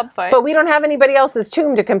have a club foot. But we don't have anybody else's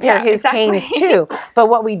tomb to compare his canes to. But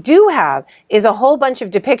what we do have is a whole bunch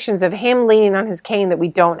of depictions of him leaning on his cane that we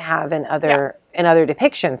don't have in other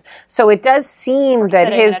depictions. So it does seem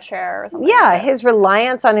that his in a chair or something his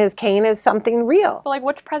reliance on his cane is something real. But like,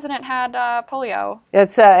 which president had polio?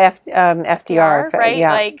 It's FDR, right?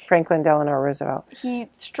 Yeah, like, Franklin Delano Roosevelt. He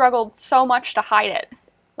struggled so much to hide it.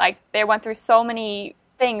 Like, they went through so many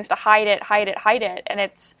things to hide it, and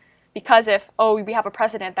it's because we have a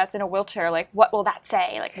president that's in a wheelchair, like, what will that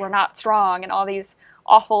say? Like, we're not strong, and all these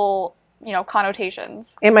awful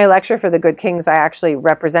connotations. In my lecture for the Good Kings, I actually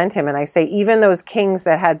represent him, and I say even those kings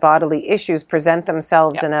that had bodily issues present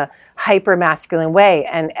themselves in a hyper-masculine way,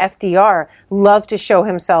 and FDR loved to show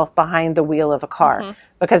himself behind the wheel of a car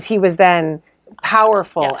because he was then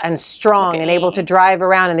powerful and strong and able to drive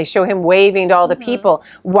around, and they show him waving to all the people.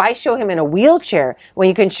 Why show him in a wheelchair when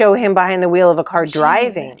you can show him behind the wheel of a car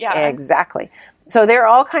driving? Exactly. So there are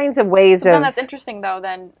all kinds of ways of... That's interesting, though,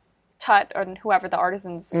 then Tut and whoever the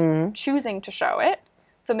artisan's choosing to show it.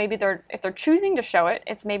 So maybe if they're choosing to show it,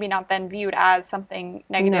 it's maybe not then viewed as something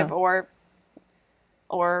negative or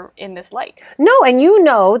in this light. No, and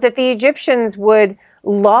that the Egyptians would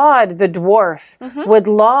laud the dwarf, would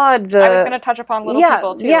laud the... I was going to touch upon little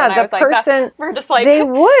people too. Yeah, the person... we're just like... They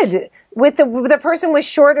would. With the person with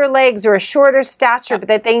shorter legs or a shorter stature, but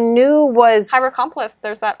that they knew was... Hierakonpolis,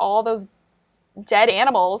 there's all those dead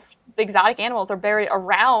animals, the exotic animals, are buried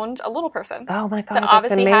around a little person. Oh my God, that that's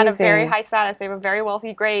obviously amazing. had a very high status. They have a very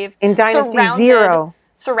wealthy grave. In Dynasty Zero.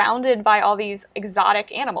 Surrounded by all these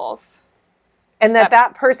exotic animals. And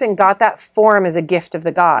that person got that form as a gift of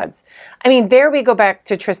the gods. I mean, there we go back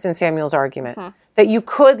to Tristan Samuel's argument, that you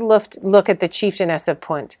could look at the chieftainess of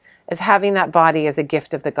Punt as having that body as a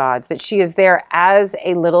gift of the gods, that she is there as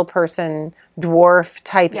a little person, dwarf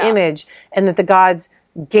type image, and that the gods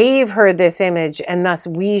gave her this image, and thus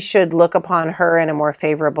we should look upon her in a more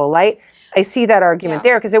favorable light. I see that argument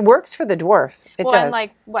there because it works for the dwarf. It does. And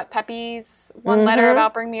like Pepe's one letter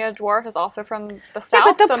about Bring Me a Dwarf is also from the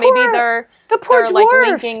South, so maybe they're like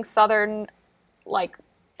linking Southern, like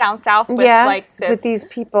down south with with these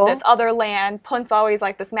people, this other land. Punt's always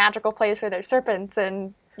like this magical place where there's serpents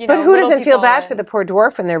and But who doesn't feel bad for the poor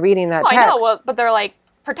dwarf when they're reading that text? I know, but they're like,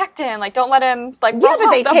 protect him, like don't let him but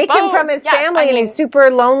they take him from his family and he's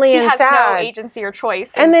super lonely and sad. He has no agency or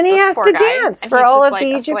choice. And then he has to dance for all of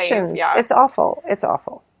the Egyptians. It's awful. It's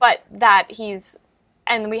awful. But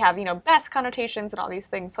and we have, best connotations and all these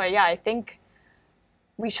things. So I think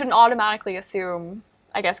we shouldn't automatically assume,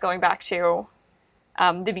 I guess going back to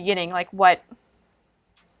the beginning, like what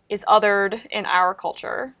is othered in our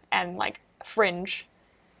culture and like fringe.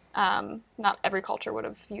 Not every culture would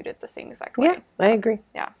have viewed it the same exact way. Yeah, I agree.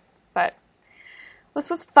 Yeah, but this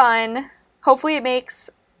was fun. Hopefully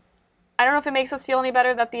I don't know if it makes us feel any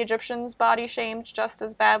better that the Egyptians body shamed just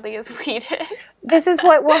as badly as we did. This is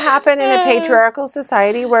what will happen in a patriarchal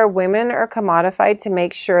society where women are commodified to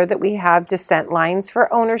make sure that we have descent lines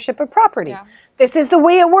for ownership of property. Yeah. This is the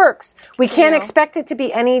way it works. We can't expect it to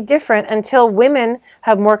be any different until women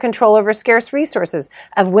have more control over scarce resources.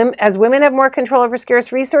 As women have more control over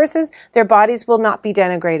scarce resources, their bodies will not be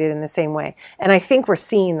denigrated in the same way. And I think we're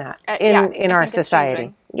seeing that in our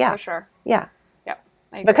society. Yeah, for sure. Yeah.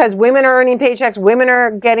 Because women are earning paychecks, women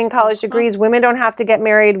are getting college degrees, women don't have to get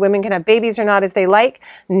married, women can have babies or not as they like.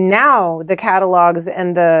 Now the catalogs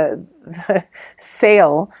and the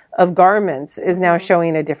sale of garments is now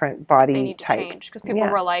showing a different body they need type. To change because people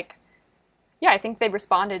were like, I think they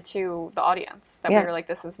responded to the audience that we were like,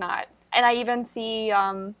 this is not. And I even see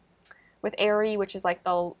with Aerie, which is like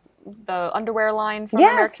the underwear line from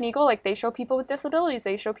American Eagle, like they show people with disabilities,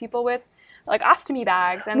 they show people with like ostomy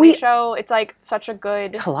bags, and they show it's like such a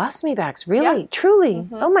good colostomy bags, really, truly.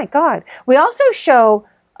 Oh my God. We also show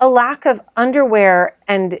a lack of underwear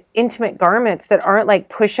and intimate garments that aren't like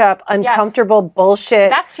push-up, uncomfortable bullshit.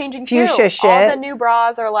 That's changing fuchsia too. Shit. All the new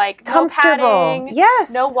bras are like no padding,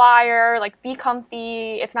 yes, no wire, like be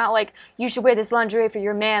comfy. It's not like you should wear this lingerie for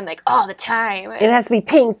your man like all the time. It has to be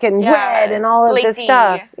pink and red and all of this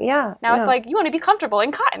stuff. Yeah. Now it's like you want to be comfortable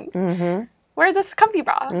in cotton. Wear this comfy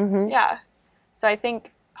bra. Yeah. So I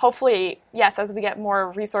think hopefully, yes, as we get more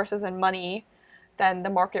resources and money then the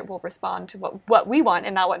market will respond to what we want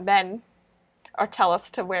and not what men tell us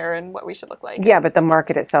to wear and what we should look like. Yeah, but the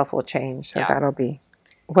market itself will change. So that'll be,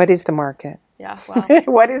 what is the market? Yeah, well.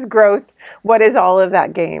 What is growth? What is all of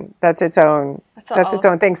that game? That's its own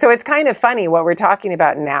thing. So it's kind of funny what we're talking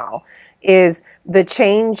about now is the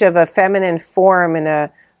change of a feminine form in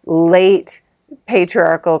a late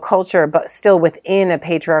patriarchal culture, but still within a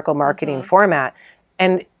patriarchal marketing format.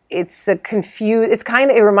 And it's it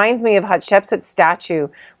reminds me of Hatshepsut's statue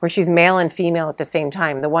where she's male and female at the same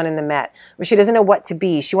time, the one in the Met, where she doesn't know what to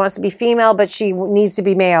be. She wants to be female, but she needs to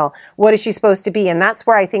be male. What is she supposed to be? And that's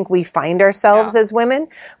where I think we find ourselves as women.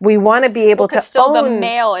 We want to be able to still own. The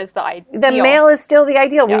male is the ideal. The male is still the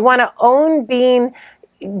ideal. Yeah. We want to own being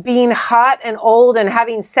hot and old and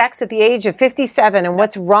having sex at the age of 57 and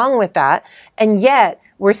what's wrong with that. And yet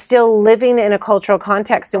we're still living in a cultural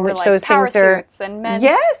context in which those things are. Suits and men,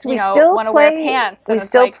 we still want to wear pants. We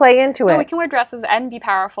still play into it. We can wear dresses and be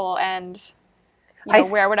powerful and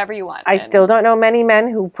wear whatever you want. I still don't know many men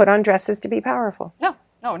who put on dresses to be powerful. No,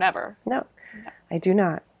 never. No, I do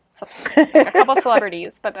not. A couple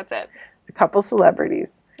celebrities, but that's it. A couple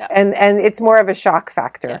celebrities, and it's more of a shock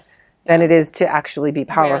factor than it is to actually be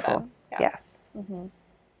powerful. Yes. Mm-hmm.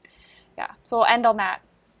 Yeah. So we'll end on that.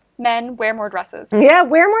 Men, wear more dresses. Yeah,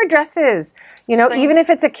 wear more dresses. Even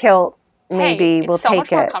if it's a kilt, maybe we'll take it. It's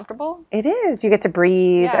so much more comfortable. It is. You get to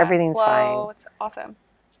breathe. Everything's fine. It's awesome.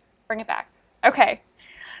 Bring it back. Okay.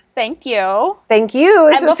 Thank you. Thank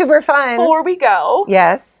you. This was super fun. Before we go,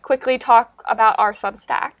 quickly talk about our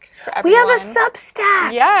Substack for everyone. We have a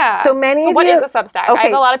Substack. Yeah. So what is a Substack? Okay. I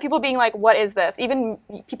have a lot of people being like, what is this? Even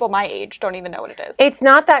people my age don't even know what it is. It's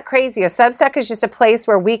not that crazy. A Substack is just a place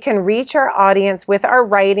where we can reach our audience with our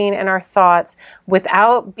writing and our thoughts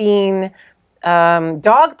without being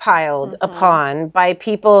dogpiled upon by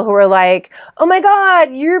people who are like, oh my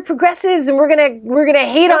God, you're progressives and we're gonna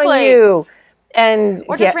hate on you.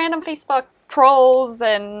 Or just random Facebook trolls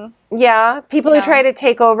and people who try to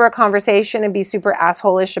take over a conversation and be super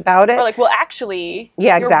asshole-ish about it. Or like, well, actually,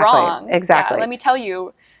 exactly. You're wrong. Exactly. Let me tell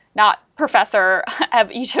you, not professor of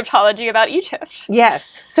Egyptology about Egypt.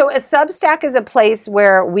 Yes. So a Substack is a place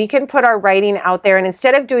where we can put our writing out there, and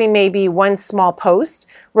instead of doing maybe one small post,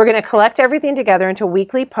 we're going to collect everything together into a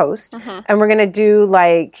weekly post, and we're going to do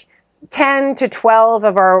like 10 to 12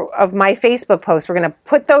 of my Facebook posts. We're going to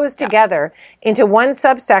put those together into one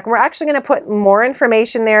Substack. And we're actually going to put more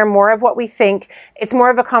information there, more of what we think. It's more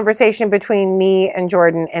of a conversation between me and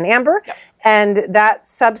Jordan and Amber. Yep. And that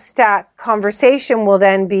Substack conversation will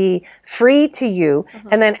then be free to you.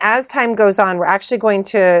 And then as time goes on, we're actually going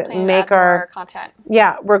to make our content.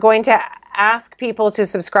 Yeah, we're going to ask people to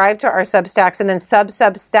subscribe to our Substacks and then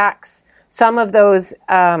Substacks. Some of those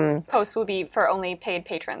posts will be for only paid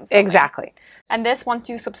patrons. Exactly. And once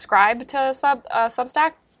you subscribe to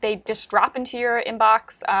Substack, they just drop into your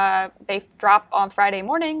inbox. They drop on Friday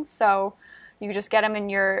mornings, so you just get them in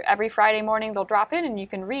every Friday morning. They'll drop in, and you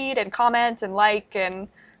can read and comment and like and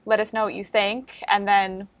let us know what you think. And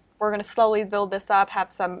then we're going to slowly build this up, have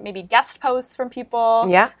some maybe guest posts from people.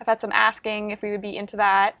 Yeah. I've had some asking if we would be into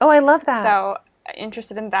that. Oh, I love that. So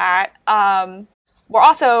interested in that. We're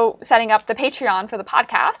also setting up the Patreon for the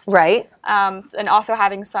podcast. Right. And also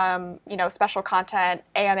having some, special content,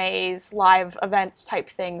 AMAs, live event type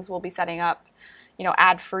things we'll be setting up,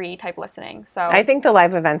 ad-free type listening. So I think the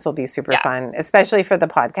live events will be super fun, especially for the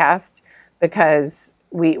podcast, because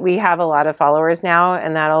we have a lot of followers now,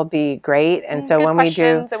 and that'll be great. And so when we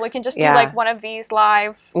do, and we can just do like one of these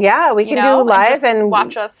live. Yeah, we can do live and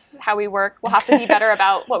watch us how we work. We'll have to be better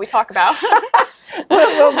about what we talk about.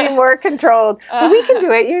 We'll be more controlled, but we can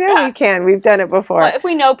do it. We can. We've done it before. Well, if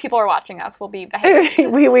we know people are watching us, we'll be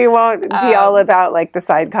behaved. we won't be all about like the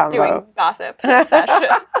side convo, doing gossip session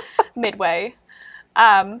midway.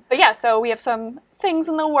 But yeah, so we have some things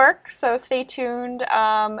in the works. So stay tuned.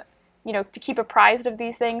 To keep apprised of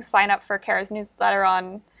these things, sign up for Kara's newsletter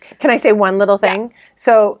on... Can I say one little thing? Yeah.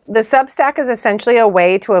 So the Substack is essentially a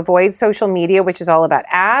way to avoid social media, which is all about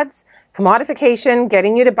ads, commodification,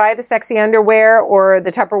 getting you to buy the sexy underwear or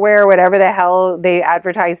the Tupperware or whatever the hell they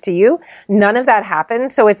advertise to you. None of that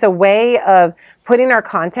happens. So it's a way of putting our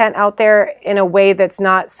content out there in a way that's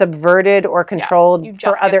not subverted or controlled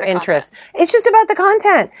for other interests. It's just about the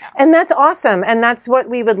content. Yeah. And that's awesome. And that's what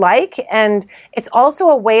we would like. And it's also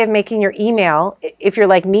a way of making your email, if you're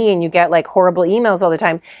like me and you get like horrible emails all the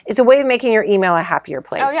time, it's a way of making your email a happier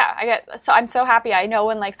place. Oh yeah, I'm so happy. I know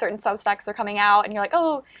when like certain Substacks are coming out and you're like,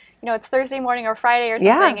 oh, it's Thursday morning or Friday or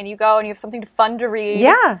something, and you go and you have something fun to read.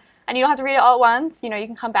 Yeah. And you don't have to read it all at once. You know, you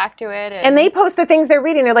can come back to it. And they post the things they're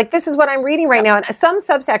reading. They're like, this is what I'm reading right now. And some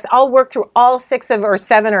Substacks, I'll work through all 6 or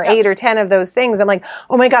 7 or 8 or 10 of those things. I'm like,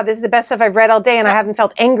 oh my God, this is the best stuff I've read all day, and I haven't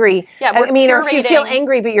felt angry. Yeah, I mean, or if you feel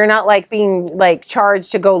angry, but you're not like being like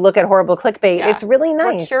charged to go look at horrible clickbait. It's really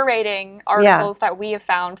nice. We're curating articles that we have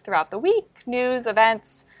found throughout the week, news,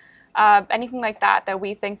 events, anything like that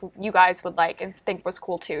we think you guys would like and think was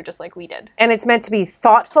cool too, just like we did. And it's meant to be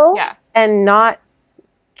thoughtful and not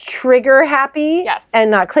trigger happy and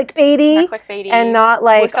not clickbaity, and not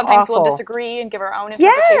like sometimes awful. We'll disagree and give our own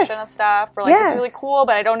interpretation of stuff. We're like, this is really cool,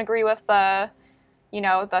 but I don't agree with the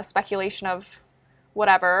speculation of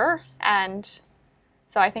whatever. And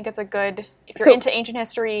so I think it's a good, if you're into ancient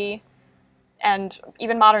history and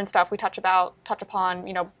even modern stuff, we touch upon,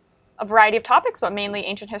 you know, a variety of topics, but mainly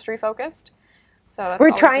ancient history focused. So that's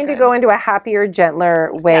we're trying to go into a happier, gentler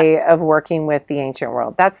way of working with the ancient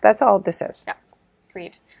world. That's all this is. Yeah,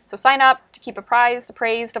 agreed. So sign up to keep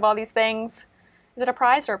appraised of all these things. Is it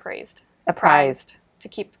apprised or appraised? Apprised. To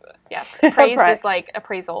keep, yes. Appraised is like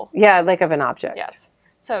appraisal. Yeah, like of an object. Yes.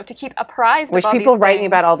 So to keep apprised Which of all people these write things, me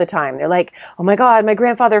about all the time. They're like, oh my God, my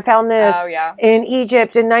grandfather found this in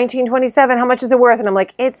Egypt in 1927. How much is it worth? And I'm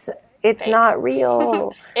like, it's fake. Not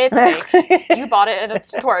real. It's fake. You bought it at a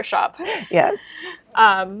tourist shop. Yes.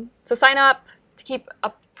 So sign up to keep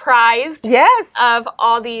apprised of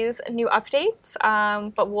all these new updates.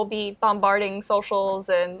 But we'll be bombarding socials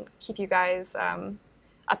and keep you guys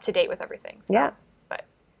up to date with everything. So, but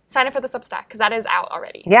sign up for the Substack because that is out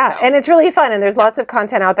already. Yeah, and it's really fun. And there's lots of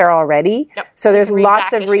content out there already. Yep. So there's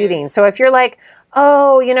lots of reading. So if you're like,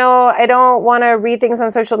 oh, you know, I don't want to read things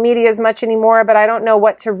on social media as much anymore, but I don't know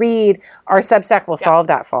what to read, our Substack will solve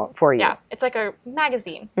that for you. Yeah, it's like a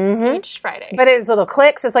magazine each Friday. But it's little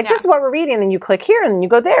clicks. It's like, this is what we're reading, and then you click here, and then you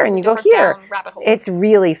go there, and you go here. Rabbit holes. It's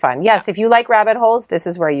really fun. Yes, if you like rabbit holes, this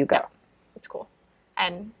is where you go. Yeah. It's cool.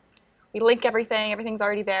 And we link everything. Everything's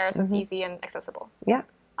already there, so it's easy and accessible. Yeah.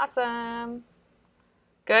 Awesome.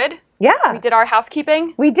 Good? Yeah. We did our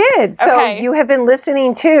housekeeping? We did. So you have been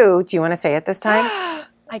listening to, do you want to say it this time?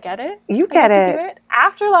 I get it. You get it. Do it.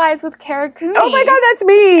 Afterlives with Cara Cooney. Oh my God, that's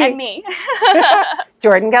me. And me.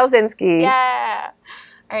 Jordan Galzinski. Yeah.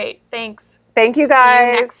 All right, thanks. Thank you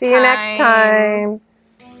guys. See you next time.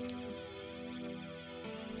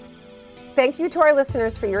 Thank you to our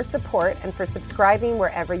listeners for your support and for subscribing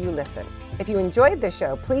wherever you listen. If you enjoyed the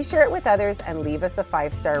show, please share it with others and leave us a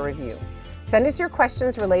 5-star review. Send us your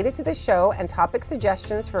questions related to the show and topic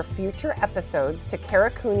suggestions for future episodes to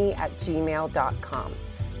caracooney@gmail.com.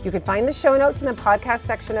 You can find the show notes in the podcast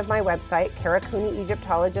section of my website,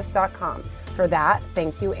 caracooneyegyptologist.com. For that,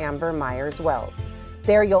 thank you, Amber Myers-Wells.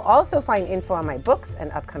 There you'll also find info on my books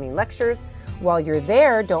and upcoming lectures. While you're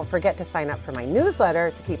there, don't forget to sign up for my newsletter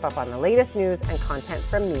to keep up on the latest news and content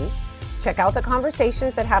from me. Check out the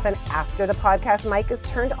conversations that happen after the podcast mic is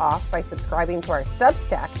turned off by subscribing to our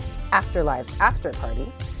Substack, Afterlives After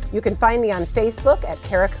Party. You can find me on Facebook at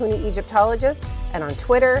Cara Cooney Egyptologist and on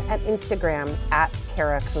Twitter and Instagram at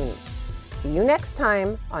Cara Cooney. See you next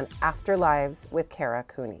time on Afterlives with Cara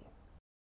Cooney.